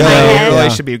 Lando in my head. Really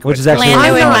should be. Which is actually Lando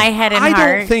really in fun. my head and I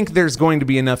heart. don't think there's going to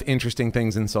be enough interesting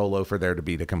things in Solo for there to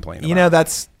be to complain about. You know,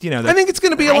 that's I think it's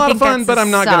going to be a I lot of think fun, that's but a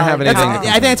I'm not going to have solid anything. call. to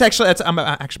I think complain it's I'm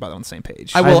actually about on the same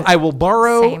page. I will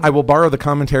borrow Same. the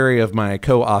commentary of my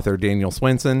co-author Daniel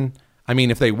Swenson. I mean,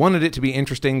 if they wanted it to be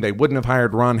interesting, they wouldn't have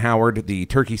hired Ron Howard, the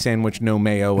turkey sandwich no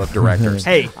mayo of directors.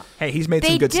 hey, he's made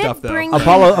some good stuff though.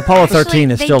 Apollo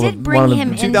 13 is they still did one of the- bring him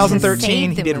in to 2013, save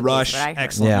he the did movies, Rush. but I heard.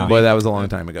 Excellent. Yeah. movie. Boy, that was a long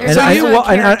time ago. There's And I, also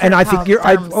a and I character think you're.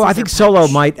 called I think Caesar Solo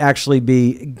Punch. might actually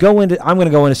be I'm going to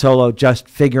go into Solo just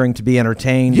figuring to be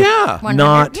entertained. Yeah. 100.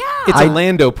 Not. Yeah. It's a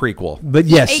Lando prequel. But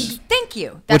yes. Thank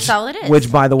you. That's all it is.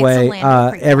 Which, by the It's a way,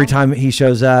 Lando prequel. every time he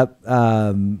shows up,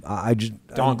 I just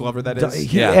Don Glover, that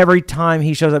is. Yeah. Every time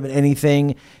he shows up in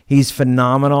anything, he's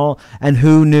phenomenal. And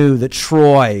who knew that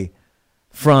Troy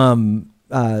from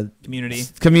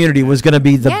Community was going to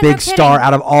be the big star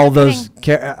out of all those.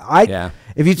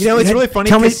 If you know, it's really funny.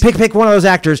 Tell me, pick one of those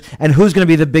actors, and who's going to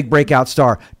be the big breakout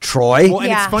star? Troy. Well,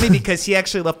 and it's funny because he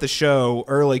actually left the show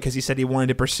early because he said he wanted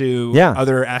to pursue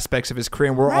other aspects of his career.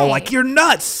 And we're all like, "You're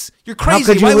nuts! You're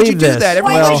crazy! Why would you do that?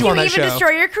 Everyone loves you on that show. Why would you even destroy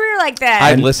your career like that?"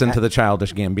 I listened to the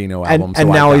Childish Gambino album, and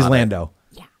now he's Lando.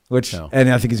 And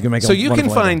I think he's going to make. So you can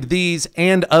find these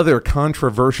and other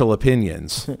controversial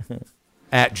opinions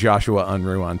at Joshua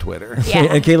Unruh on Twitter.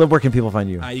 And Caleb, where can people find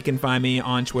you? You can find me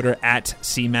on Twitter at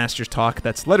CMastersTalk.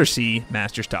 That's letter C,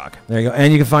 Masters Talk. There you go.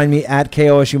 And you can find me at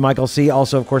KOSU Michael C.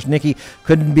 Also, of course, Nikki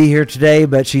couldn't be here today,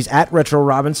 but she's at Retro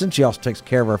Robinson. She also takes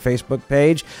care of our Facebook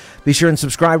page. Be sure and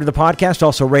subscribe to the podcast.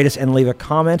 Also, rate us and leave a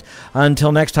comment.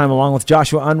 Until next time, along with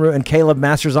Joshua Unruh and Caleb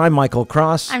Masters, I'm Michael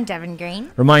Cross. I'm Devin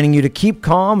Green. Reminding you to keep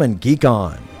calm and geek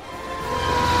on.